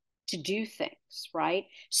how to do things, right?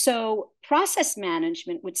 So process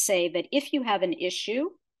management would say that if you have an issue,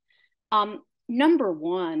 number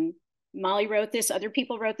one, Molly wrote this, other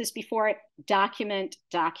people wrote this before, document,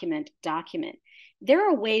 document, document. There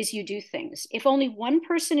are ways you do things. If only one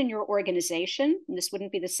person in your organization, and this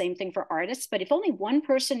wouldn't be the same thing for artists, but if only one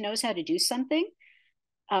person knows how to do something,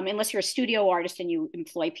 unless you're a studio artist and you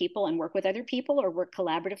employ people and work with other people or work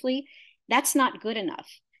collaboratively, that's not good enough.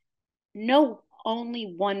 No,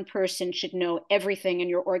 only one person should know everything in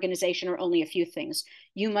your organization or only a few things.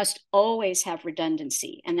 You must always have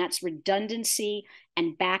redundancy, and that's redundancy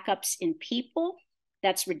and backups in people.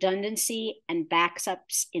 That's redundancy and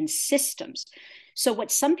backups in systems. So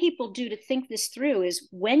what some people do to think this through is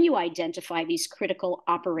when you identify these critical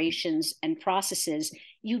operations and processes,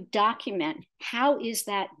 you document how is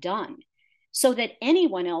that done so that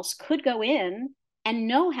anyone else could go in and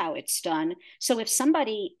know how it's done. So if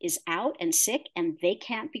somebody is out and sick and they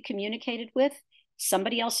can't be communicated with,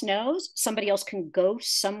 somebody else knows, somebody else can go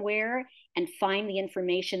somewhere and find the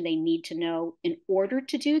information they need to know in order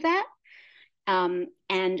to do that.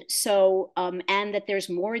 And that there's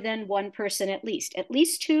more than one person, at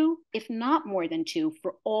least two, if not more than two,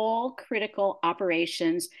 for all critical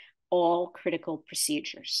operations, all critical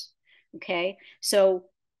procedures. Okay, so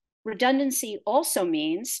redundancy also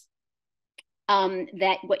means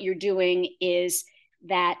that what you're doing is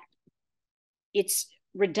that it's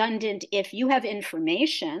redundant if you have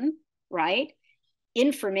information, right?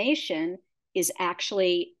 Information is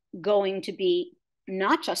actually going to be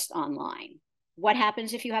not just online. What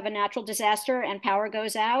happens if you have a natural disaster and power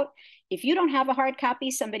goes out? If you don't have a hard copy,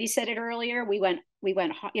 somebody said it earlier, we went,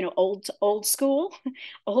 old school,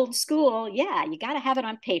 old school. Yeah, you got to have it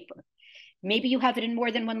on paper. Maybe you have it in more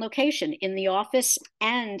than one location, in the office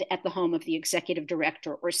and at the home of the executive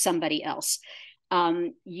director or somebody else.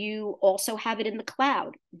 You also have it in the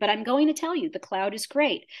cloud, but I'm going to tell you the cloud is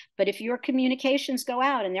great. But if your communications go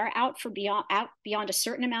out and they're out beyond a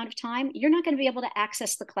certain amount of time, you're not going to be able to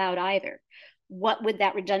access the cloud either. What would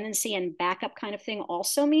that redundancy and backup kind of thing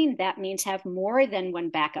also mean? That means have more than one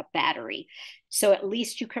backup battery. So at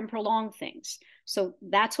least you can prolong things. So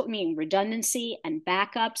that's what I mean, redundancy and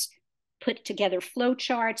backups. Put together flow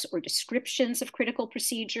charts or descriptions of critical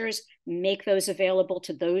procedures, make those available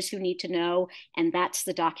to those who need to know, and that's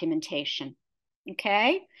the documentation.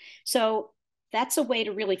 Okay, so that's a way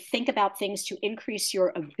to really think about things to increase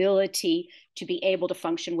your ability to be able to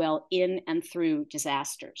function well in and through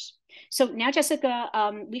disasters. So now, Jessica,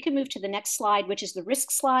 we can move to the next slide, which is the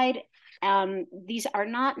risk slide. These are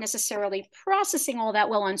not necessarily processing all that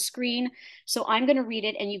well on screen, so I'm going to read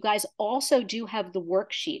it, and you guys also do have the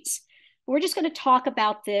worksheets. We're just going to talk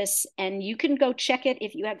about this, and you can go check it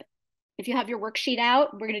if you have your worksheet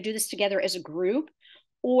out. We're going to do this together as a group,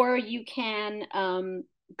 or you can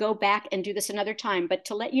go back and do this another time. But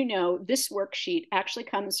to let you know, this worksheet actually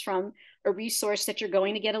comes from a resource that you're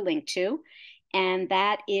going to get a link to. and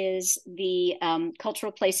that is the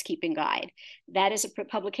Cultural Placekeeping Guide. That is a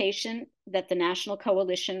publication that the National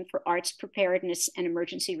Coalition for Arts Preparedness and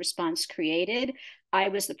Emergency Response created. I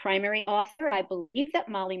was the primary author. I believe that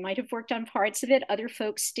Molly might have worked on parts of it. Other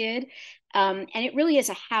folks did. And it really is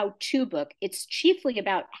a how-to book. It's chiefly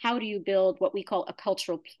about how do you build what we call a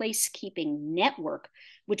cultural placekeeping network,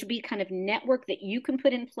 which would be kind of network that you can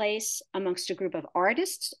put in place amongst a group of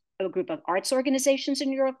artists, a group of arts organizations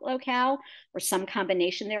in your locale, or some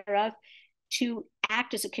combination thereof, to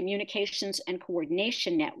act as a communications and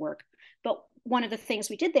coordination network. But one of the things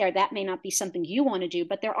we did there, that may not be something you want to do,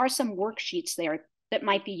 but there are some worksheets there that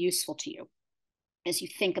might be useful to you as you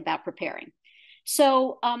think about preparing.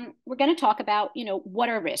 So we're going to talk about, what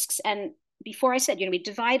are risks? And before I said, we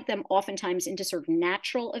divide them oftentimes into sort of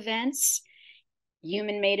natural events,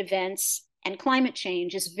 human-made events, and climate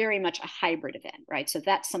change is very much a hybrid event, right? So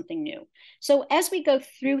that's something new. So as we go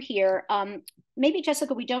through here, maybe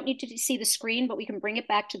Jessica, we don't need to see the screen, but we can bring it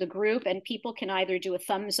back to the group and people can either do a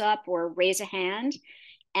thumbs up or raise a hand,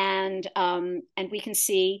 and we can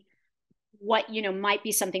see what, might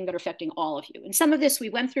be something that are affecting all of you. And some of this we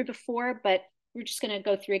went through before, but we're just going to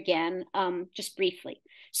go through again, just briefly.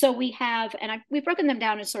 So we have, and we've broken them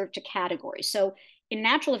down in sort of to categories. So in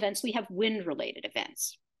natural events, we have wind-related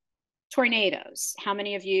events. Tornadoes, how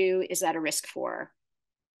many of you is that a risk for?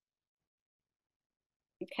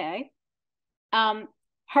 Okay.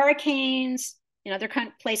 Hurricanes, in other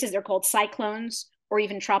places, they're called cyclones or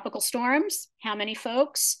even tropical storms. How many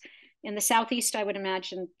folks? In the Southeast, I would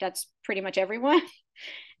imagine that's pretty much everyone,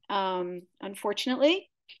 unfortunately.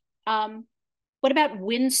 What about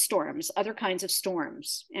windstorms, other kinds of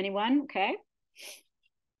storms? Anyone? Okay.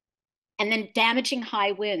 And then damaging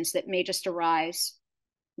high winds that may just arise,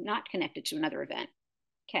 not connected to another event.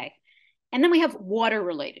 Okay. And then we have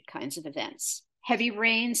water-related kinds of events. Heavy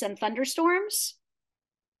rains and thunderstorms.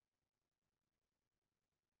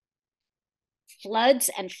 Floods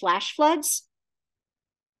and flash floods.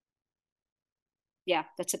 Yeah,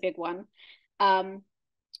 that's a big one.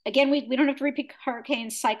 Again, we don't have to repeat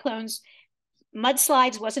hurricanes, cyclones.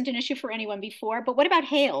 Mudslides wasn't an issue for anyone before, but what about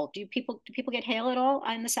hail? Do people get hail at all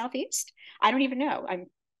in the Southeast? I don't even know.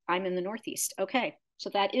 I'm in the Northeast. Okay, so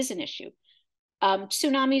that is an issue.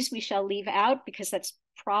 Tsunamis we shall leave out because that's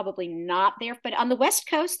probably not there. But on the West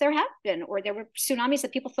Coast, there have been, or there were tsunamis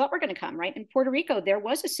that people thought were going to come, right? In Puerto Rico, there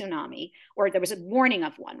was a tsunami, or there was a warning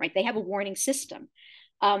of one, right? They have a warning system.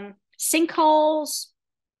 Sinkholes,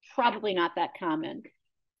 probably not that common.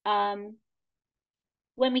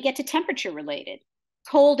 When we get to temperature related,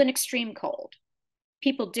 cold and extreme cold,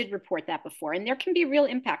 people did report that before, and there can be real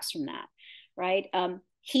impacts from that, right?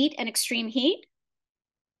 Heat and extreme heat.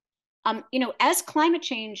 As climate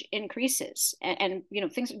change increases and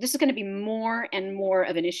this is going to be more and more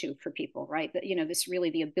of an issue for people, right? That, this really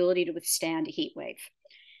the ability to withstand a heat wave.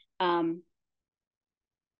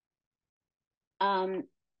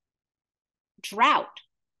 Drought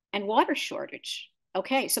and water shortage.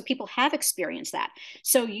 Okay, so people have experienced that.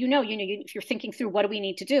 So, if you're thinking through what do we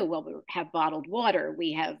need to do? Well, we have bottled water.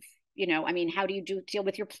 We have, how do you deal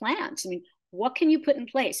with your plants? What can you put in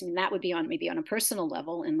place? That would be maybe on a personal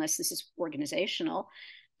level, unless this is organizational.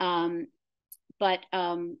 But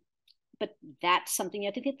that's something you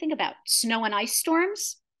have to think about. Snow and ice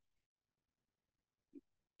storms,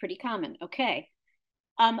 pretty common. Okay.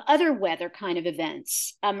 Other weather kind of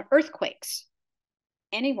events, earthquakes.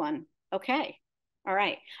 Anyone? Okay. All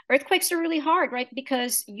right. Earthquakes are really hard, right?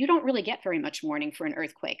 Because you don't really get very much warning for an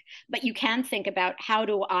earthquake, but you can think about how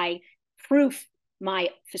do I proof my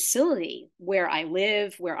facility where I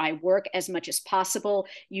live, where I work as much as possible.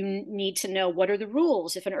 You need to know what are the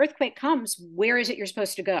rules. If an earthquake comes, where is it you're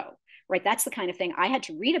supposed to go, right? That's the kind of thing I had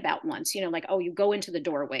to read about once, like, oh, you go into the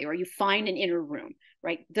doorway or you find an inner room,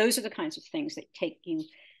 right? Those are the kinds of things that take you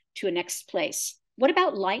to a next place. What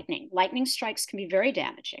about lightning? Lightning strikes can be very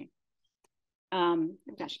damaging.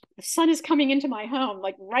 Gosh, the sun is coming into my home,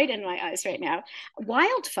 like right in my eyes right now.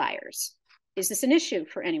 Wildfires. Is this an issue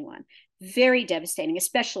for anyone? Very devastating,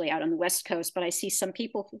 especially out on the West Coast, but I see some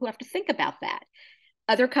people who have to think about that.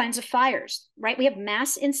 Other kinds of fires, right? We have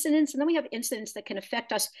mass incidents, and then we have incidents that can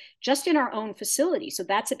affect us just in our own facility. So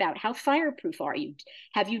that's about how fireproof are you?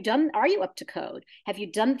 Are you up to code? Have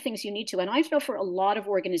you done the things you need to? And I know for a lot of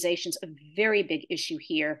organizations, a very big issue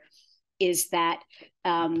here is that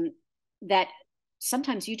that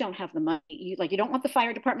sometimes you don't have the money. You don't want the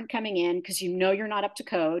fire department coming in because you're not up to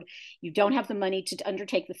code. You don't have the money to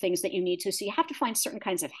undertake the things that you need to. So you have to find certain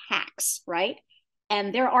kinds of hacks, right?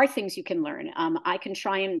 And there are things you can learn. I can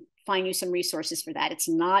try and find you some resources for that. It's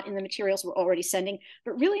not in the materials we're already sending,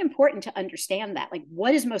 but really important to understand that, like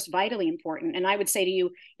what is most vitally important. And I would say to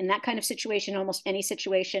you, in that kind of situation, almost any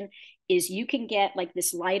situation, is you can get like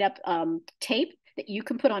this light up tape that you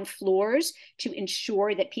can put on floors to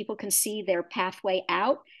ensure that people can see their pathway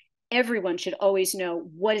out. Everyone should always know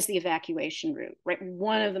what is the evacuation route, right?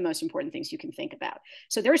 One of the most important things you can think about.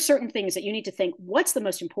 So there are certain things that you need to think, what's the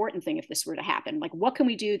most important thing if this were to happen? Like, what can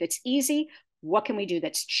we do that's easy? What can we do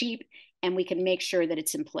that's cheap? And we can make sure that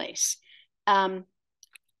it's in place. I'm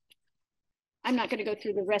not going to go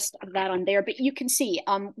through the rest of that on there, but you can see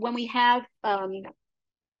when we have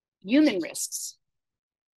human risks,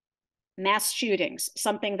 mass shootings,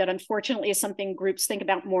 something that unfortunately is something groups think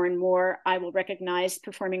about more and more. I will recognize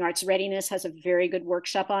Performing Arts Readiness has a very good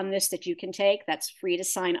workshop on this that you can take. That's free to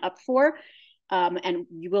sign up for. And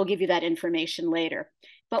we will give you that information later.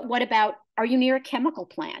 But what about, are you near a chemical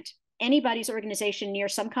plant? Anybody's organization near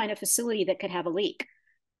some kind of facility that could have a leak,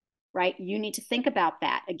 right? You need to think about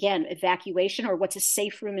that. Again, evacuation, or what's a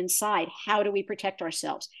safe room inside? How do we protect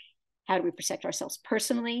ourselves? How do we protect ourselves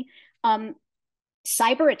personally?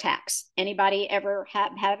 Cyber attacks. Anybody ever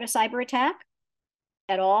have a cyber attack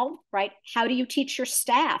at all, right? How do you teach your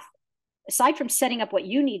staff? Aside from setting up what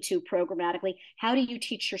you need to programmatically, how do you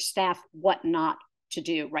teach your staff what not to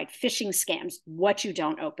do, right? Phishing scams, what you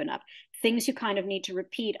don't open up, things you kind of need to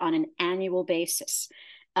repeat on an annual basis.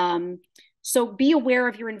 So be aware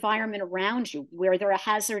of your environment around you, where there are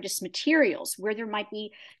hazardous materials, where there might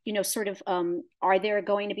be, are there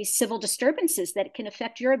going to be civil disturbances that can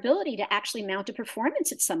affect your ability to actually mount a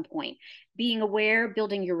performance at some point? Being aware,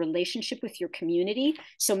 building your relationship with your community,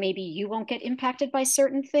 so maybe you won't get impacted by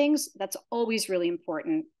certain things. That's always really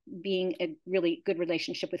important. Being a really good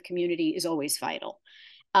relationship with community is always vital.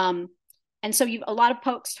 And so a lot of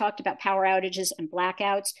folks talked about power outages and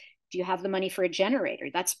blackouts. Do you have the money for a generator?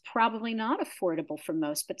 That's probably not affordable for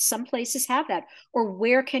most, but some places have that. Or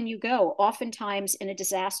where can you go? Oftentimes in a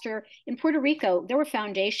disaster in Puerto Rico, there were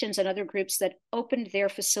foundations and other groups that opened their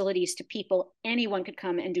facilities to people. Anyone could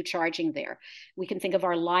come and do charging there. We can think of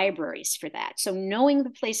our libraries for that. So knowing the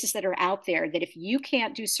places that are out there, that if you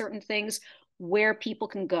can't do certain things, where people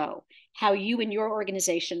can go, how you and your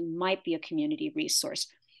organization might be a community resource.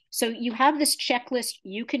 So you have this checklist.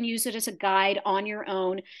 You can use it as a guide on your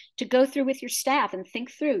own to go through with your staff and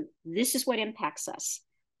think through, this is what impacts us,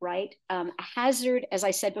 right? A hazard, as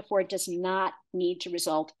I said before, does not need to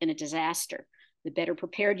result in a disaster. The better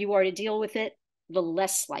prepared you are to deal with it, the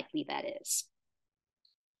less likely that is.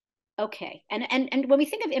 Okay, and when we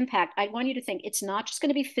think of impact, I want you to think it's not just going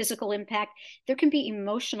to be physical impact. There can be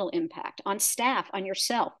emotional impact on staff, on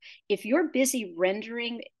yourself. If you're busy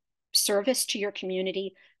rendering service to your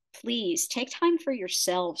community, please take time for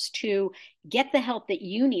yourselves to get the help that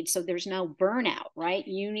you need so there's no burnout, right?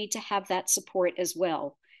 You need to have that support as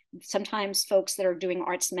well. Sometimes folks that are doing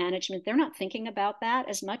arts management, they're not thinking about that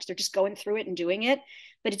as much. They're just going through it and doing it.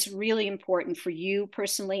 But it's really important for you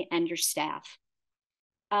personally and your staff.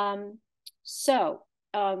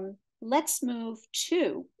 Let's move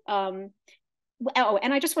to, and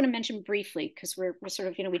I just want to mention briefly, because we're sort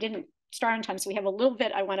of, we didn't start on time, so we have a little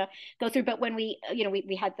bit I want to go through, but when we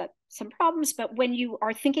had some problems, but when you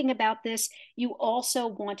are thinking about this, you also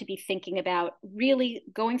want to be thinking about really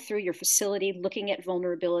going through your facility, looking at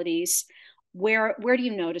vulnerabilities. Where do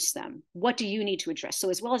you notice them? What do you need to address? So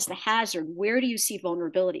as well as the hazard, where do you see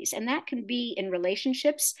vulnerabilities? And that can be in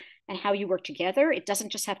relationships and how you work together. It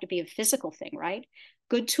doesn't just have to be a physical thing, right?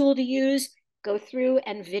 Good tool to use, go through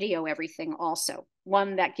and video everything also.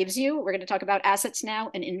 One that gives you, we're going to talk about assets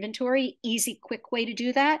now, an inventory, easy, quick way to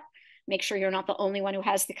do that. Make sure you're not the only one who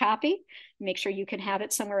has the copy. Make sure you can have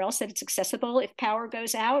it somewhere else that it's accessible if power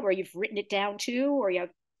goes out, or you've written it down too, or you have,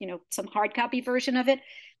 some hard copy version of it.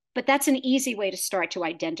 But that's an easy way to start to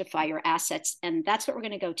identify your assets. And that's what we're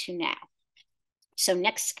going to go to now. So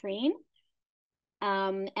next screen.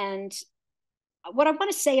 And what I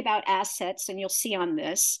want to say about assets, and you'll see on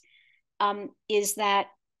this, is that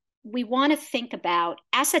we want to think about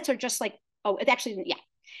assets are just like,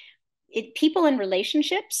 people and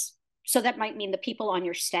relationships. So that might mean the people on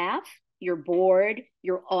your staff, your board,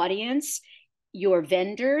 your audience, your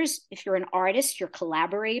vendors. If you're an artist, your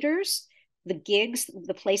collaborators, the gigs,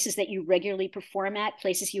 the places that you regularly perform at,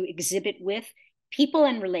 places you exhibit with, people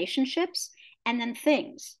and relationships, and then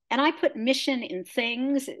things. And I put mission in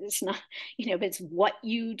things. It's not, but it's what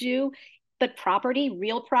you do. But property,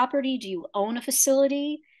 real property, do you own a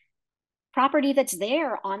facility? Property that's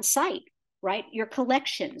there on site, right? Your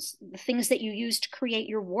collections, the things that you use to create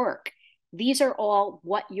your work. These are all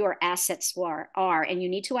what your assets are, and you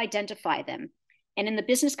need to identify them. And in the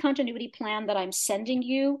business continuity plan that I'm sending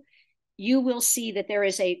you, you will see that there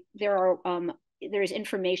is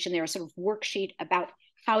information there, a sort of worksheet about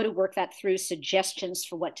how to work that through, suggestions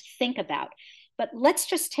for what to think about. But let's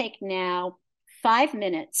just take now 5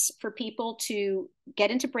 minutes for people to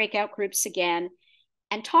get into breakout groups again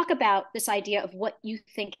and talk about this idea of what you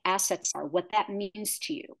think assets are, what that means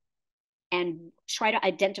to you, and try to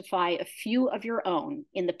identify a few of your own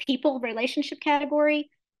in the people relationship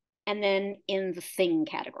category and then in the thing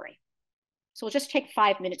category. So we'll just take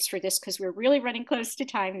 5 minutes for this because we're really running close to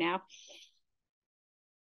time now.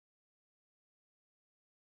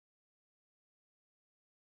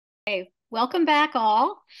 Okay, welcome back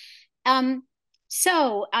all.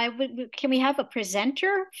 So can we have a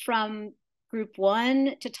presenter from group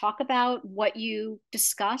 1 to talk about what you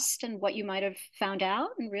discussed and what you might have found out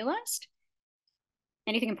and realized?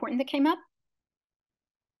 Anything important that came up?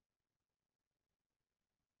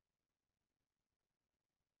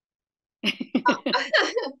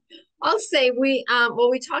 I'll say we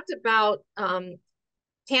talked about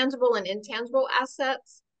tangible and intangible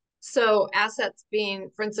assets. So assets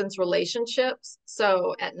being, for instance, relationships.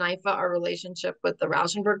 So at NIFA, our relationship with the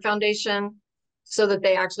Rauschenberg Foundation, so that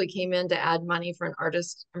they actually came in to add money for an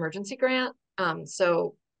artist emergency grant.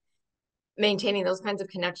 So maintaining those kinds of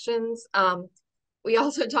connections. We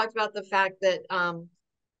also talked about the fact that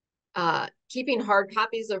keeping hard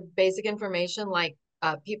copies of basic information like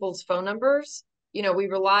people's phone numbers. You know, we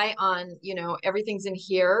rely on, you know, everything's in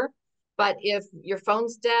here. But if your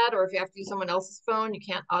phone's dead or if you have to use someone else's phone, you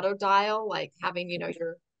can't auto dial, like having, you know,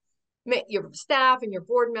 your staff and your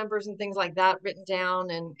board members and things like that written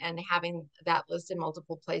down and having that list in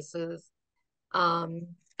multiple places. And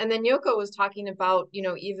then Yoko was talking about, you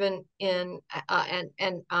know, even in either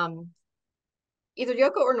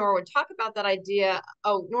Yoko or Norwood talk about that idea.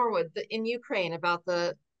 Oh, Norwood, in Ukraine, about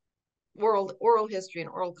the world oral history and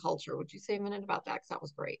oral culture. Would you say a minute about that? Because that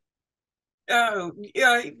was great. Oh,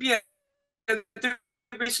 yeah.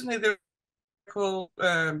 Recently, there was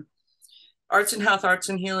arts and health, arts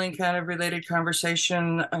and healing kind of related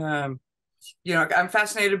conversation. You know, I'm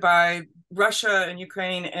fascinated by Russia and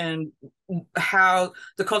Ukraine and how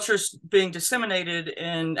the culture is being disseminated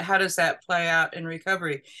and how does that play out in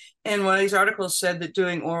recovery. And one of these articles said that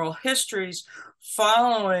doing oral histories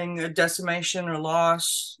following a decimation or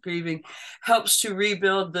loss, grieving, helps to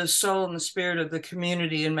rebuild the soul and the spirit of the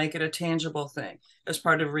community and make it a tangible thing as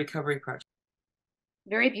part of a recovery project.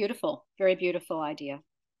 Very beautiful idea.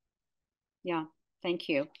 Yeah, thank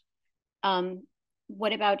you.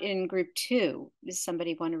 What about in group 2? Does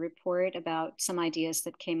somebody want to report about some ideas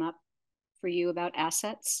that came up for you about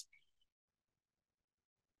assets?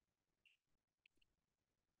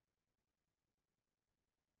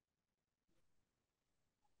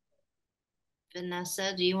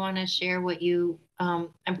 Vanessa, do you want to share what you I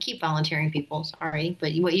keep volunteering people, sorry,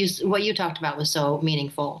 but what you talked about was so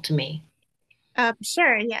meaningful to me.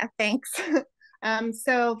 Sure, yeah, thanks.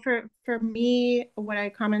 So for me, what I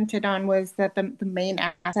commented on was that the main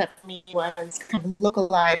asset for me was kind of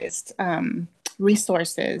localized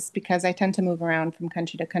resources, because I tend to move around from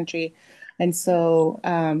country to country. And so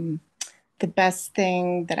the best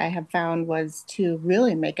thing that I have found was to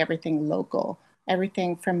really make everything local,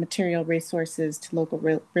 everything from material resources to local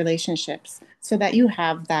relationships, so that you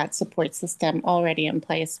have that support system already in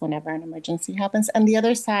place whenever an emergency happens. And the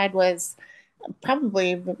other side was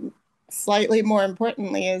probably slightly more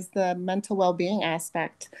importantly is the mental well-being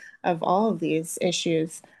aspect of all of these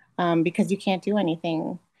issues, because you can't do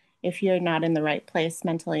anything if you're not in the right place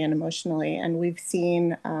mentally and emotionally. And we've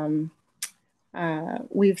seen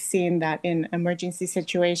that in emergency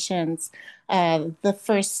situations, the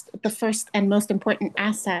first and most important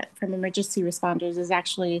asset from emergency responders is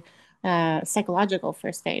actually psychological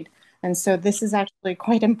first aid. And so this is actually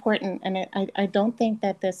quite important. And I don't think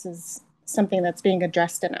that this is something that's being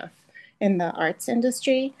addressed enough in the arts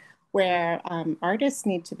industry, where artists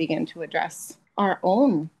need to begin to address our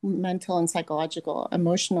own mental and psychological,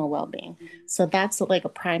 emotional well-being. So that's like a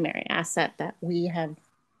primary asset that we have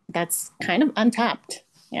that's kind of untapped.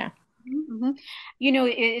 Yeah. Mm-hmm. You know,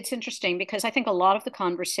 it's interesting because I think a lot of the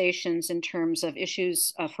conversations in terms of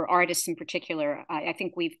issues for artists in particular, I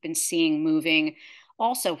think we've been seeing moving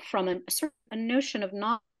also from a sort of a notion of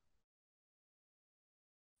not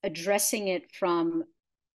addressing it from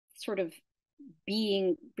sort of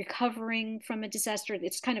recovering from a disaster.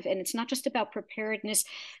 It's kind of, and it's not just about preparedness,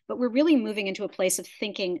 but we're really moving into a place of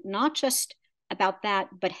thinking not just about that,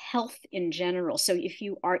 but health in general. So if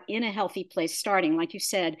you are in a healthy place starting, like you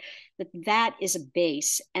said, that is a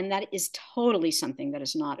base, and that is totally something that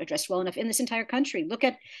is not addressed well enough in this entire country. Look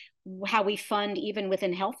at how we fund, even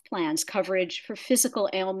within health plans, coverage for physical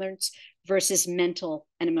ailments versus mental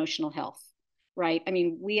and emotional health, right? I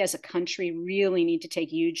mean, we as a country really need to take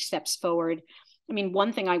huge steps forward. I mean,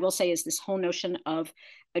 one thing I will say is this whole notion of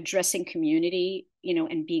addressing community, you know,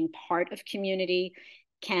 and being part of community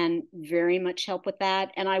can very much help with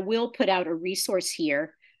that. And I will put out a resource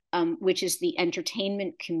here, which is the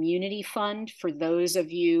Entertainment Community Fund for those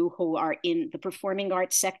of you who are in the performing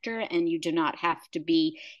arts sector and you do not have to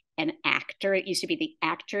be an actor. It used to be the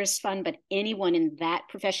Actors Fund, but anyone in that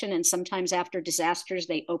profession, and sometimes after disasters,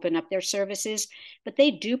 they open up their services, but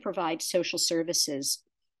they do provide social services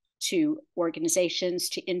to organizations,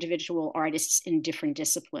 to individual artists in different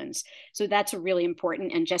disciplines. So that's really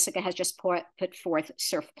important. And Jessica has just put forth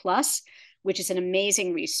Surf Plus, which is an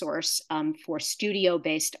amazing resource for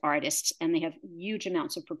studio-based artists, and they have huge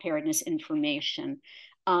amounts of preparedness information.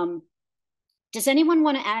 Does anyone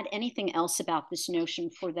want to add anything else about this notion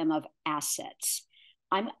for them of assets?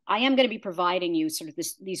 I am going to be providing you sort of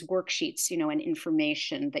these worksheets, you know, and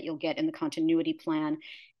information that you'll get in the continuity plan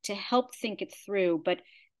to help think it through. But,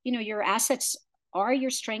 you know, your assets are your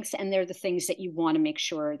strengths, and they're the things that you want to make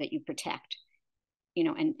sure that you protect, you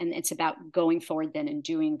know, and it's about going forward then and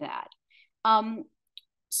doing that.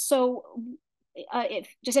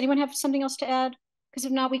 Does anyone have something else to add? Because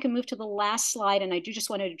if not, we can move to the last slide. And I do just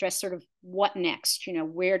want to address sort of what next, you know,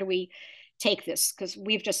 where do we take this? Because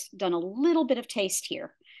we've just done a little bit of taste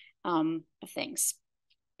here of things.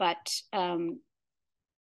 But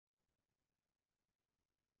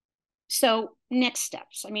so next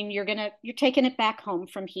steps. I mean, you're taking it back home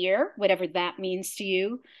from here, whatever that means to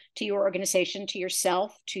you, to your organization, to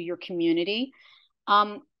yourself, to your community.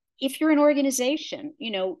 If you're an organization,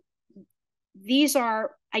 you know, these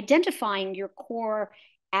are identifying your core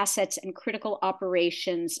assets and critical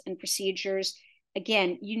operations and procedures.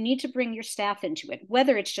 Again, you need to bring your staff into it,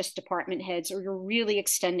 whether it's just department heads or you're really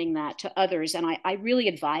extending that to others. And I really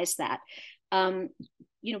advise that.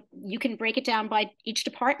 You know, you can break it down by each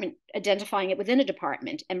department, identifying it within a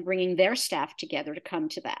department and bringing their staff together to come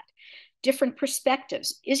to that. Different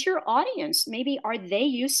perspectives. Is your audience, maybe are they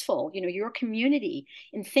useful, you know, your community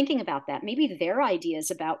in thinking about that? Maybe their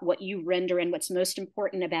ideas about what you render and what's most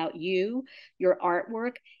important about you, your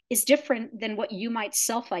artwork, is different than what you might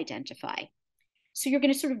self-identify. So you're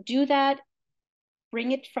going to sort of do that,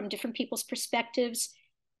 bring it from different people's perspectives,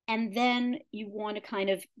 and then you want to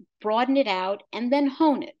kind of broaden it out and then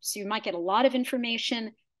hone it. So you might get a lot of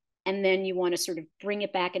information, and then you want to sort of bring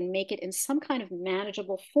it back and make it in some kind of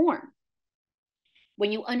manageable form.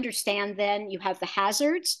 When you understand, then you have the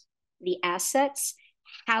hazards, the assets,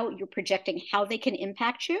 how you're projecting how they can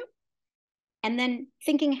impact you, and then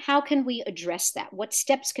thinking, how can we address that? What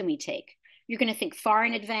steps can we take? You're going to think far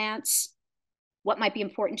in advance, what might be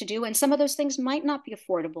important to do, and some of those things might not be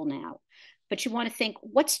affordable now, but you want to think,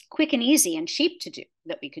 what's quick and easy and cheap to do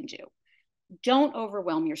that we can do? Don't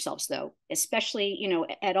overwhelm yourselves, though, especially, you know,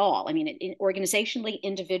 at all. I mean, organizationally,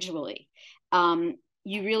 individually.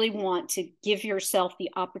 You really want to give yourself the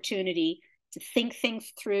opportunity to think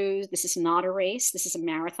things through. This is not a race. This is a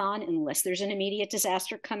marathon, unless there's an immediate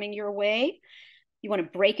disaster coming your way. You want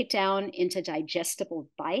to break it down into digestible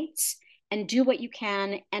bites and do what you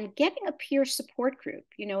can, and getting a peer support group.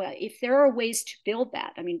 You know, if there are ways to build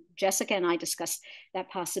that. I mean, Jessica and I discussed that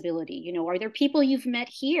possibility. You know, are there people you've met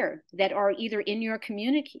here that are either in your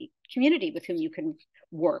community with whom you can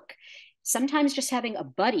work? Sometimes just having a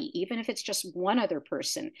buddy, even if it's just one other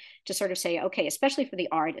person, to sort of say, okay, especially for the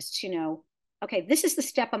artists, you know, okay, this is the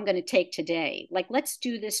step I'm going to take today. Like, let's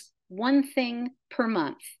do this one thing per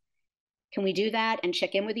month. Can we do that and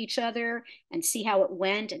check in with each other and see how it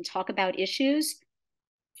went and talk about issues?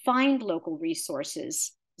 Find local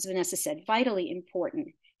resources, as Vanessa said, vitally important,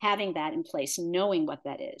 having that in place, knowing what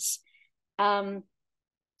that is. And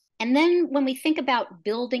then when we think about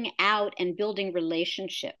building out and building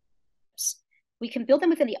relationships, we can build them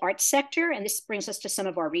within the arts sector, and this brings us to some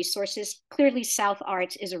of our resources. Clearly, South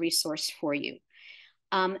Arts is a resource for you.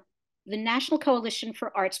 The National Coalition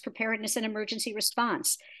for Arts Preparedness and Emergency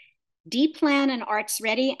Response, D-Plan and Arts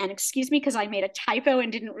Ready, and excuse me because I made a typo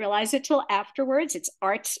and didn't realize it till afterwards. It's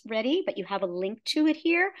Arts Ready, but you have a link to it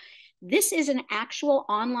here. This is an actual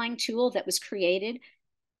online tool that was created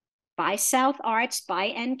by South Arts, by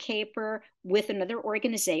NCAPER, with another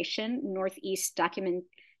organization, Northeast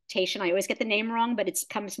Documentation. I always get the name wrong, but it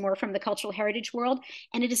comes more from the cultural heritage world.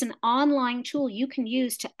 And it is an online tool you can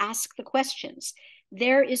use to ask the questions.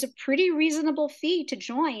 There is a pretty reasonable fee to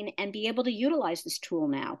join and be able to utilize this tool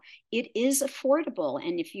now. It is affordable.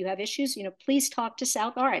 And if you have issues, you know, please talk to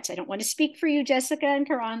South Arts. I don't want to speak for you, Jessica and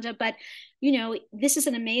Karanda, but, you know, this is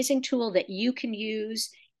an amazing tool that you can use,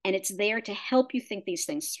 and it's there to help you think these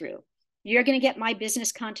things through. You're going to get my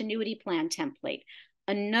business continuity plan template,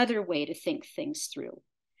 another way to think things through.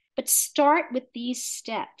 But start with these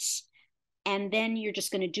steps, and then you're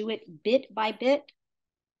just going to do it bit by bit.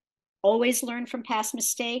 Always learn from past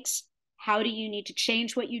mistakes. How do you need to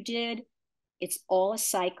change what you did? It's all a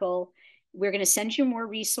cycle. We're going to send you more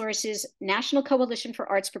resources. National Coalition for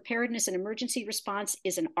Arts Preparedness and Emergency Response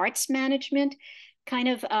is an arts management kind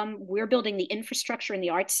of, we're building the infrastructure in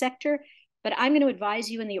the arts sector. But I'm going to advise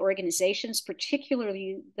you in the organizations,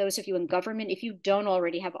 particularly those of you in government, if you don't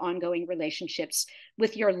already have ongoing relationships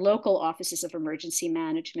with your local offices of emergency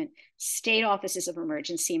management, state offices of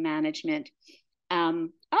emergency management.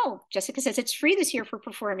 Oh, Jessica says it's free this year for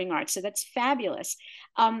performing arts, so that's fabulous.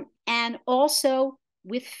 And also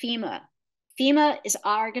with FEMA. FEMA is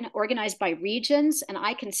organized by regions, and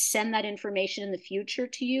I can send that information in the future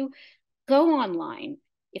to you. Go online.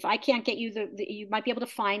 If I can't get you you might be able to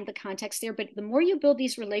find the context there, but the more you build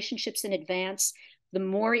these relationships in advance, the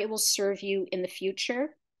more it will serve you in the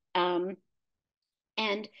future. And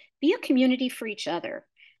be a community for each other.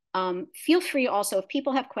 Feel free also, if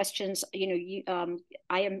people have questions, you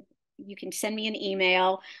can send me an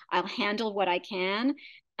email. I'll handle what I can.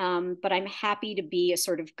 But I'm happy to be a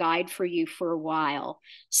sort of guide for you for a while.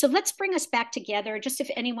 So let's bring us back together. Just if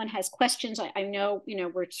anyone has questions, I know,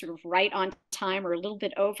 we're sort of right on time or a little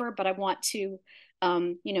bit over, but I want to,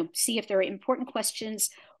 see if there are important questions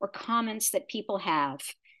or comments that people have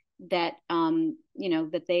that,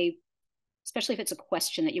 that they, especially if it's a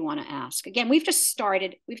question that you want to ask. Again, we've just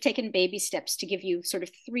started. We've taken baby steps to give you sort of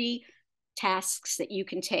 3 tasks that you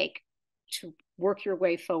can take to work your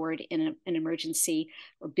way forward in an emergency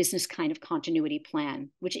or business kind of continuity plan,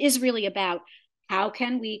 which is really about how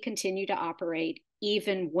can we continue to operate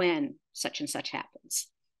even when such and such happens.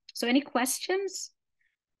 So any questions?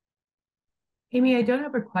 Amy, I don't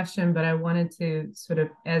have a question, but I wanted to sort of,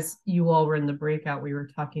 as you all were in the breakout, we were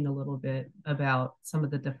talking a little bit about some of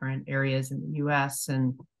the different areas in the US.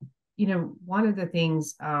 And one of the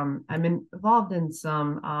things, I'm involved in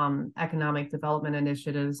some economic development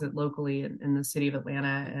initiatives locally in the city of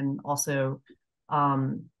Atlanta, and also,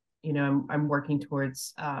 I'm working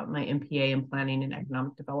towards my MPA in planning and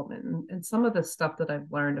economic development. And some of the stuff that I've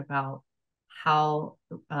learned about how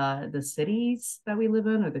the cities that we live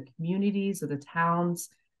in, or the communities or the towns,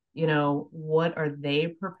 what are they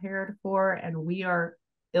prepared for? And we are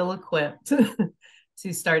ill-equipped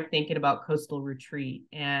to start thinking about coastal retreat.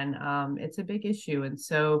 And it's a big issue. And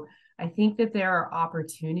so I think that there are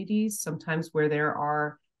opportunities sometimes where there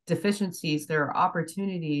are deficiencies, there are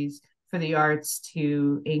opportunities for the arts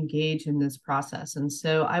to engage in this process. And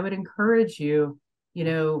so I would encourage you,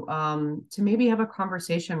 to maybe have a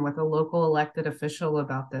conversation with a local elected official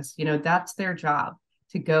about this. That's their job,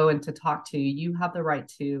 to go and to talk to you. You have the right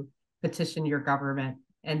to petition your government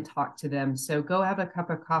and talk to them. So go have a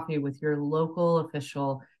cup of coffee with your local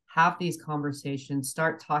official, have these conversations,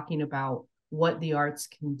 start talking about what the arts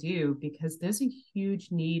can do, because there's a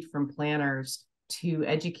huge need from planners to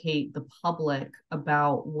educate the public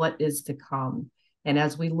about what is to come. And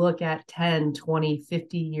as we look at 10, 20,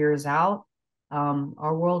 50 years out,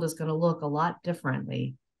 our world is going to look a lot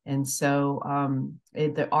differently. And so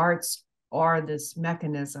the arts are this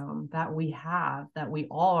mechanism that we have, that we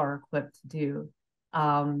all are equipped to do,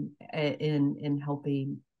 in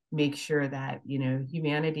helping make sure that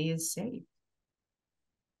humanity is safe.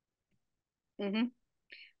 Mm-hmm.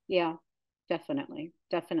 Yeah, definitely.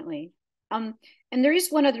 And there is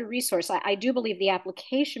one other resource. I do believe the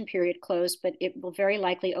application period closed, but it will very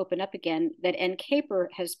likely open up again, that NCAPER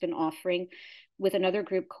has been offering with another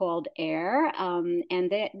group called AIR.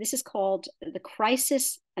 And this is called the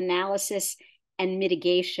Crisis Analysis and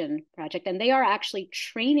Mitigation Project. And they are actually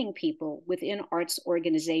training people within arts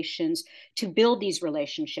organizations to build these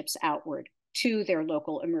relationships outward to their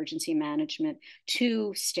local emergency management,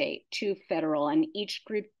 to state, to federal, and each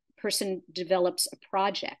group person develops a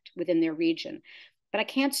project within their region. But I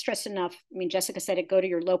can't stress enough, Jessica said it, go to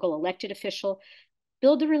your local elected official,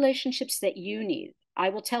 build the relationships that you need. I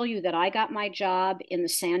will tell you that I got my job in the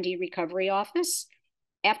Sandy Recovery Office.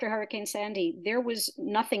 After Hurricane Sandy, there was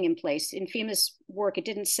nothing in place. In FEMA's work, it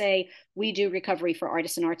didn't say we do recovery for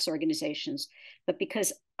artists and arts organizations. But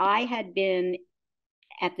because I had been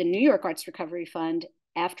at the New York Arts Recovery Fund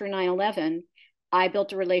after 9/11, I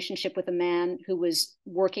built a relationship with a man who was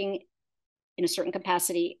working in a certain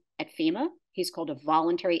capacity at FEMA. He's called a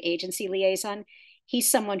voluntary agency liaison.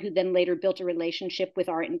 He's someone who then later built a relationship with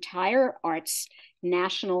our entire arts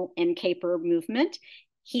national NCAPER movement.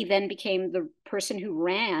 He then became the person who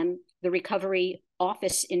ran the recovery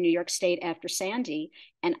office in New York State after Sandy.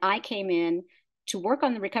 And I came in to work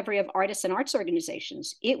on the recovery of artists and arts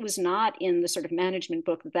organizations. It was not in the sort of management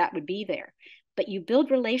book that that would be there. But you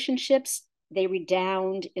build relationships, they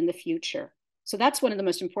redound in the future. So that's one of the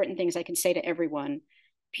most important things I can say to everyone.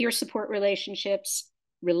 Peer support relationships,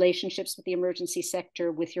 relationships with the emergency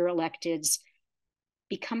sector, with your electeds,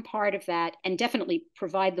 become part of that, and definitely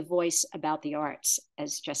provide the voice about the arts,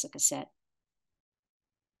 as Jessica said.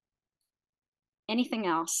 Anything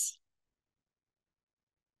else?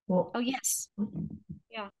 Well, oh, yes.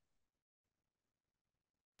 Yeah.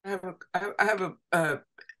 I have a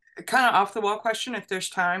kind of off the wall question if there's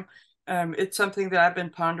time. It's something that I've been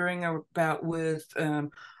pondering about with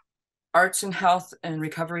arts and health and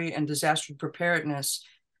recovery and disaster preparedness.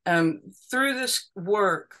 Through this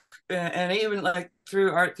work and even like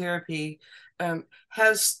through art therapy,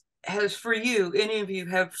 has for you, any of you,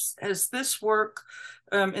 has this work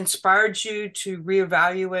inspired you to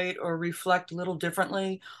reevaluate or reflect a little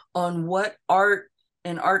differently on what art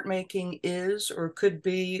and art making is or could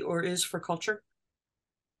be or is for culture?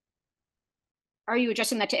 Are you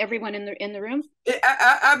addressing that to everyone in the room?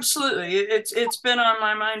 Absolutely. It's been on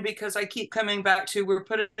my mind because I keep coming back to, we're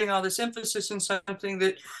putting all this emphasis in something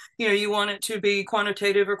that, you know, you want it to be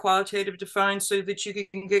quantitative or qualitative defined so that you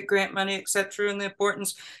can get grant money, et cetera, and the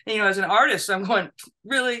importance. And, you know, as an artist, I'm going,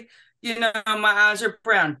 really, you know, my eyes are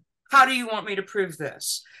brown. How do you want me to prove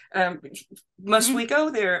this? Must we go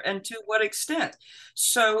there, and to what extent?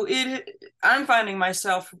 So I'm finding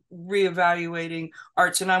myself reevaluating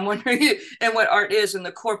arts, and I'm wondering and what art is and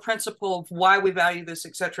the core principle of why we value this,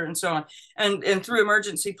 et cetera, and so on. And through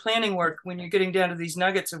emergency planning work, when you're getting down to these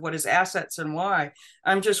nuggets of what is assets and why,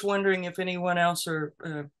 I'm just wondering if anyone else or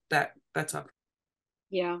that's up.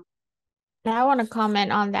 Yeah. I want to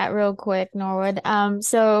comment on that real quick, Norwood.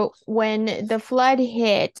 So when the flood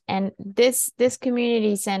hit, and this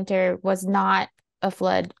community center was not a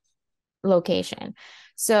flood location.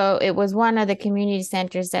 So it was one of the community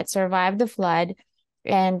centers that survived the flood.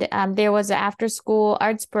 And there was an after school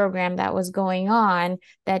arts program that was going on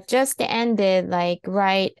that just ended like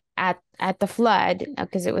right at the flood,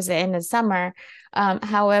 because it was the end of summer.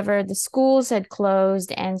 However, the schools had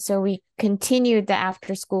closed, and so we continued the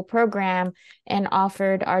after school program and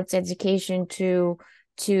offered arts education to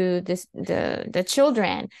the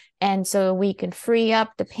children, and so we could free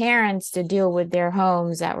up the parents to deal with their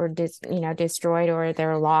homes that were destroyed or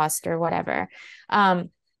they're lost or whatever.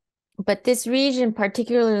 But this region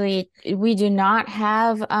particularly, we do not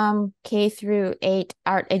have K-8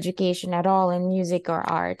 art education at all in music or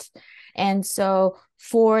art. And so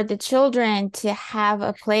for the children to have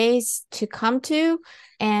a place to come to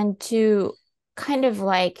and to kind of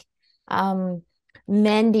like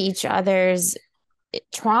mend each other's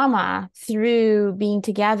trauma through being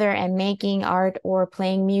together and making art or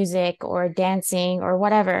playing music or dancing or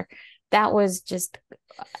whatever, that was just,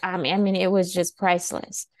 I mean, it was just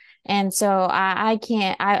priceless. And so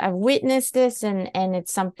I've witnessed this, and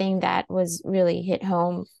it's something that was really hit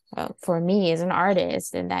home for me as an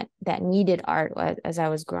artist, and that needed art as I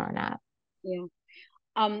was growing up. Yeah.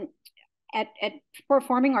 At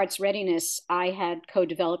Performing Arts Readiness, I had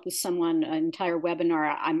co-developed with someone an entire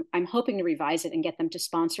webinar. I'm hoping to revise it and get them to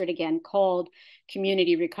sponsor it again, called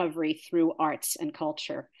Community Recovery Through Arts and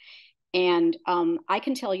Culture. And I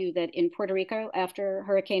can tell you that in Puerto Rico, after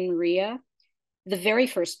Hurricane Maria, the very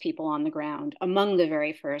first people on the ground, among the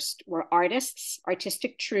very first, were artists,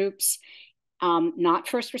 artistic troops, not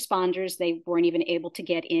first responders. They weren't even able to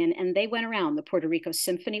get in, and they went around. The Puerto Rico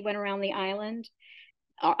Symphony went around the island.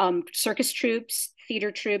 Circus troops,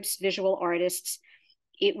 theater troops, visual artists.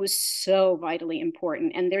 It was so vitally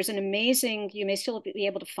important. And there's an amazing, you may still be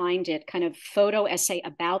able to find it, kind of photo essay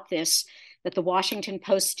about this that the Washington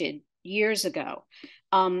posted years ago.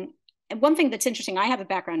 And one thing that's interesting, I have a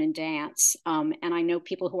background in dance, and I know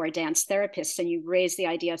people who are dance therapists, and you raise the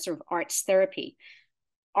idea of sort of arts therapy.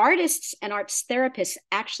 Artists and arts therapists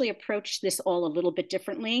actually approach this all a little bit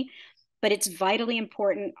differently, but it's vitally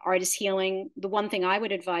important. Artist healing. The one thing I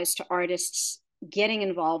would advise to artists getting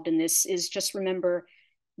involved in this is just remember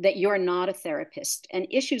that you're not a therapist, and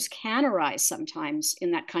issues can arise sometimes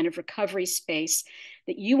in that kind of recovery space,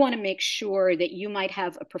 that you want to make sure that you might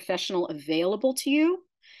have a professional available to you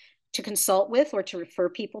to consult with or to refer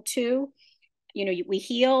people to. You know, we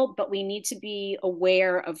heal, but we need to be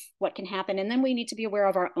aware of what can happen. And then we need to be aware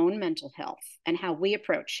of our own mental health and how we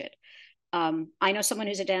approach it. I know someone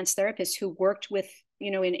who's a dance therapist who worked with,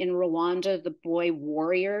 you know, in Rwanda, the boy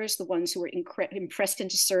warriors, the ones who were impressed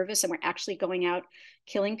into service and were actually going out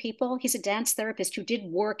killing people. He's a dance therapist who did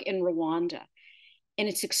work in Rwanda. And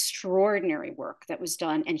it's extraordinary work that was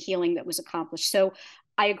done and healing that was accomplished. So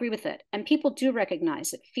I agree with it. And people do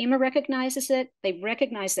recognize it. FEMA recognizes it. They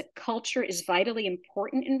recognize that culture is vitally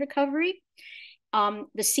important in recovery. The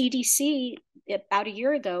CDC, about a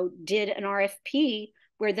year ago, did an RFP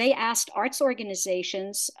where they asked arts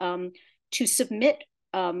organizations to submit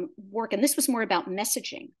work. And this was more about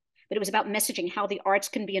messaging, but it was about messaging, how the arts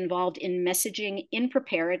can be involved in messaging, in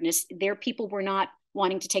preparedness. Their people were not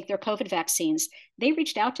wanting to take their COVID vaccines. They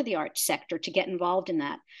reached out to the arts sector to get involved in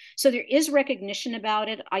that. So there is recognition about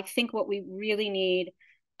it. I think what we really need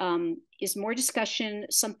is more discussion,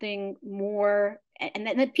 something more, and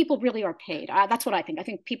that people really are paid. That's what I think. I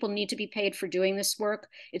think people need to be paid for doing this work.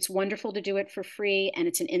 It's wonderful to do it for free, and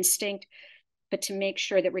it's an instinct, but to make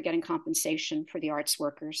sure that we're getting compensation for the arts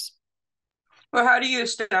workers. Well, how do you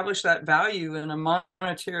establish that value in a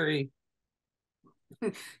monetary,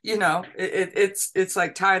 it's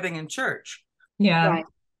like tithing in church. Yeah. Right.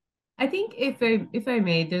 I think if I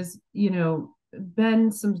may, there's,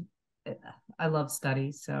 been some, I love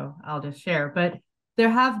studies, so I'll just share, but there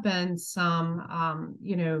have been some,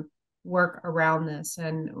 work around this.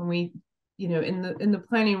 And when we, in the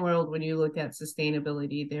planning world, when you look at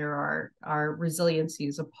sustainability, there are resiliency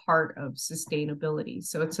is a part of sustainability.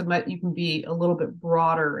 So you can be a little bit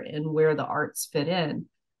broader in where the arts fit in.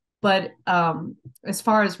 But as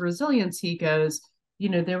far as resiliency goes,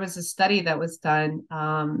 there was a study that was done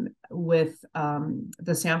with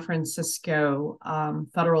the San Francisco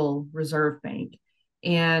Federal Reserve Bank.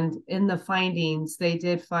 And in the findings, they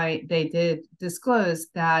did disclose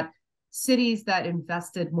that cities that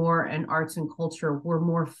invested more in arts and culture were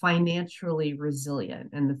more financially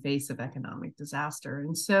resilient in the face of economic disaster.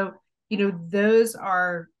 And so, those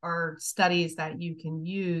are studies that you can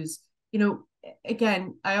use.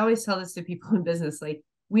 Again, I always tell this to people in business, like,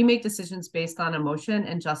 we make decisions based on emotion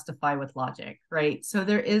and justify with logic, right? So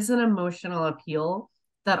there is an emotional appeal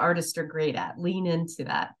that artists are great at. Lean into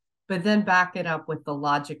that, but then back it up with the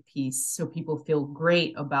logic piece so people feel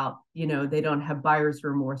great about, they don't have buyer's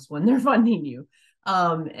remorse when they're funding you.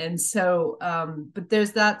 But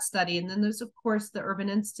there's that study. And then there's, of course, the Urban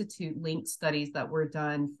Institute linked studies that were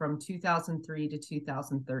done from 2003 to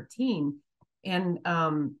 2013.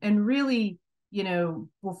 And really,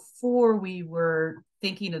 before we were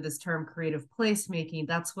thinking of this term creative placemaking,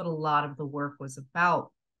 that's what a lot of the work was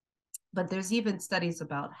about. But there's even studies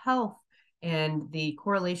about health and the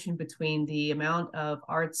correlation between the amount of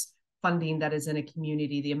arts funding that is in a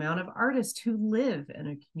community, the amount of artists who live in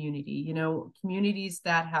a community. Communities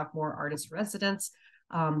that have more artist residents,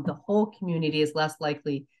 the whole community is less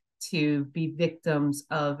likely to be victims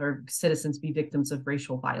of, or citizens be victims of,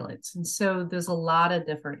 racial violence. And so there's a lot of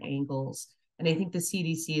different angles. And I think the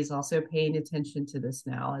CDC is also paying attention to this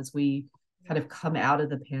now as we kind of come out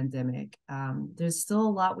of the pandemic. There's still a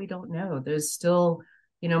lot we don't know. There's still,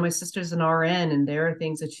 my sister's an RN, and there are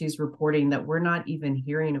things that she's reporting that we're not even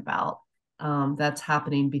hearing about that's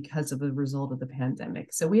happening because of the result of the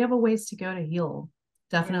pandemic. So we have a ways to go to heal.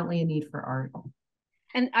 Definitely a need for art.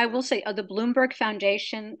 And I will say the Bloomberg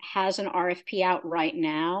Foundation has an RFP out right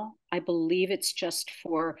now. I believe it's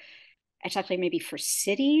actually maybe for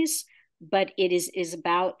cities, but it is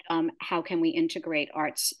about how can we integrate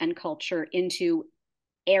arts and culture into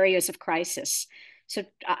areas of crisis. So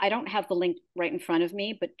I don't have the link right in front of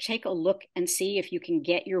me, but take a look and see if you can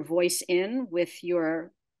get your voice in with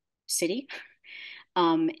your city.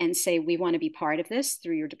 And say, we want to be part of this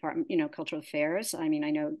through your department, cultural affairs. I mean,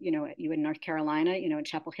 I know, you in North Carolina, in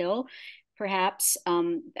Chapel Hill, perhaps.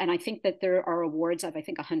 And I think that there are awards of, I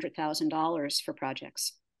think, $100,000 for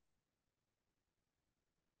projects.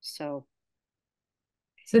 So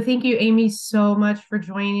thank you, Amy, so much for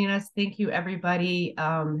joining us. Thank you, everybody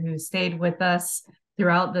who stayed with us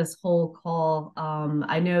throughout this whole call.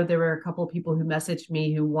 I know there were a couple of people who messaged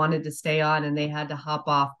me who wanted to stay on and they had to hop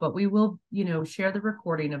off, but we will, share the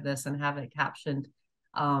recording of this and have it captioned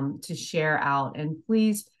to share out. And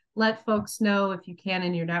please let folks know, if you can,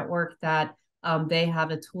 in your network, that they have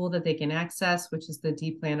a tool that they can access, which is the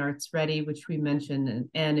D-Plan Arts Ready, which we mentioned.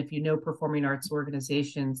 And if you know performing arts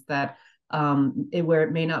organizations that where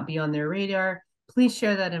it may not be on their radar, please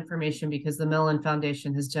share that information, because the Mellon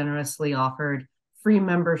Foundation has generously offered free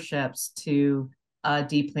memberships to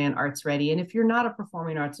D-Plan Arts Ready. And if you're not a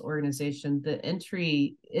performing arts organization, the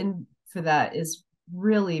entry in for that is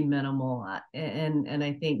really minimal, and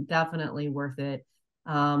I think definitely worth it.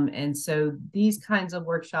 And so these kinds of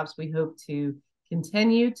workshops, we hope to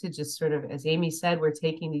continue to just sort of, as Amy said, we're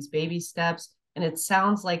taking these baby steps, and it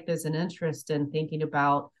sounds like there's an interest in thinking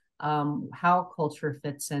about how culture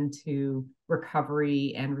fits into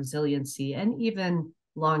recovery and resiliency and even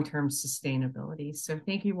long-term sustainability. So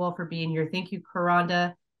thank you all for being here. Thank you,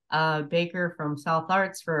 Karanda. Baker from South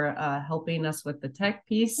Arts for helping us with the tech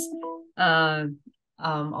piece.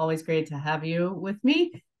 Always great to have you with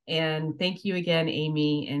me. And thank you again,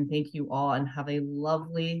 Amy, and thank you all, and have a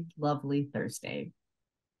lovely, lovely Thursday.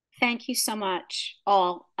 Thank you so much,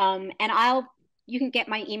 all. And you can get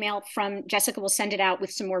my email from Jessica. We'll send it out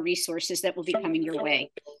with some more resources that will be coming your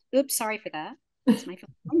way. Oops, sorry for that. That's my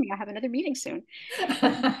phone. I have another meeting soon.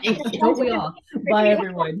 Don't we all? Bye,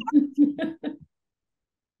 everyone.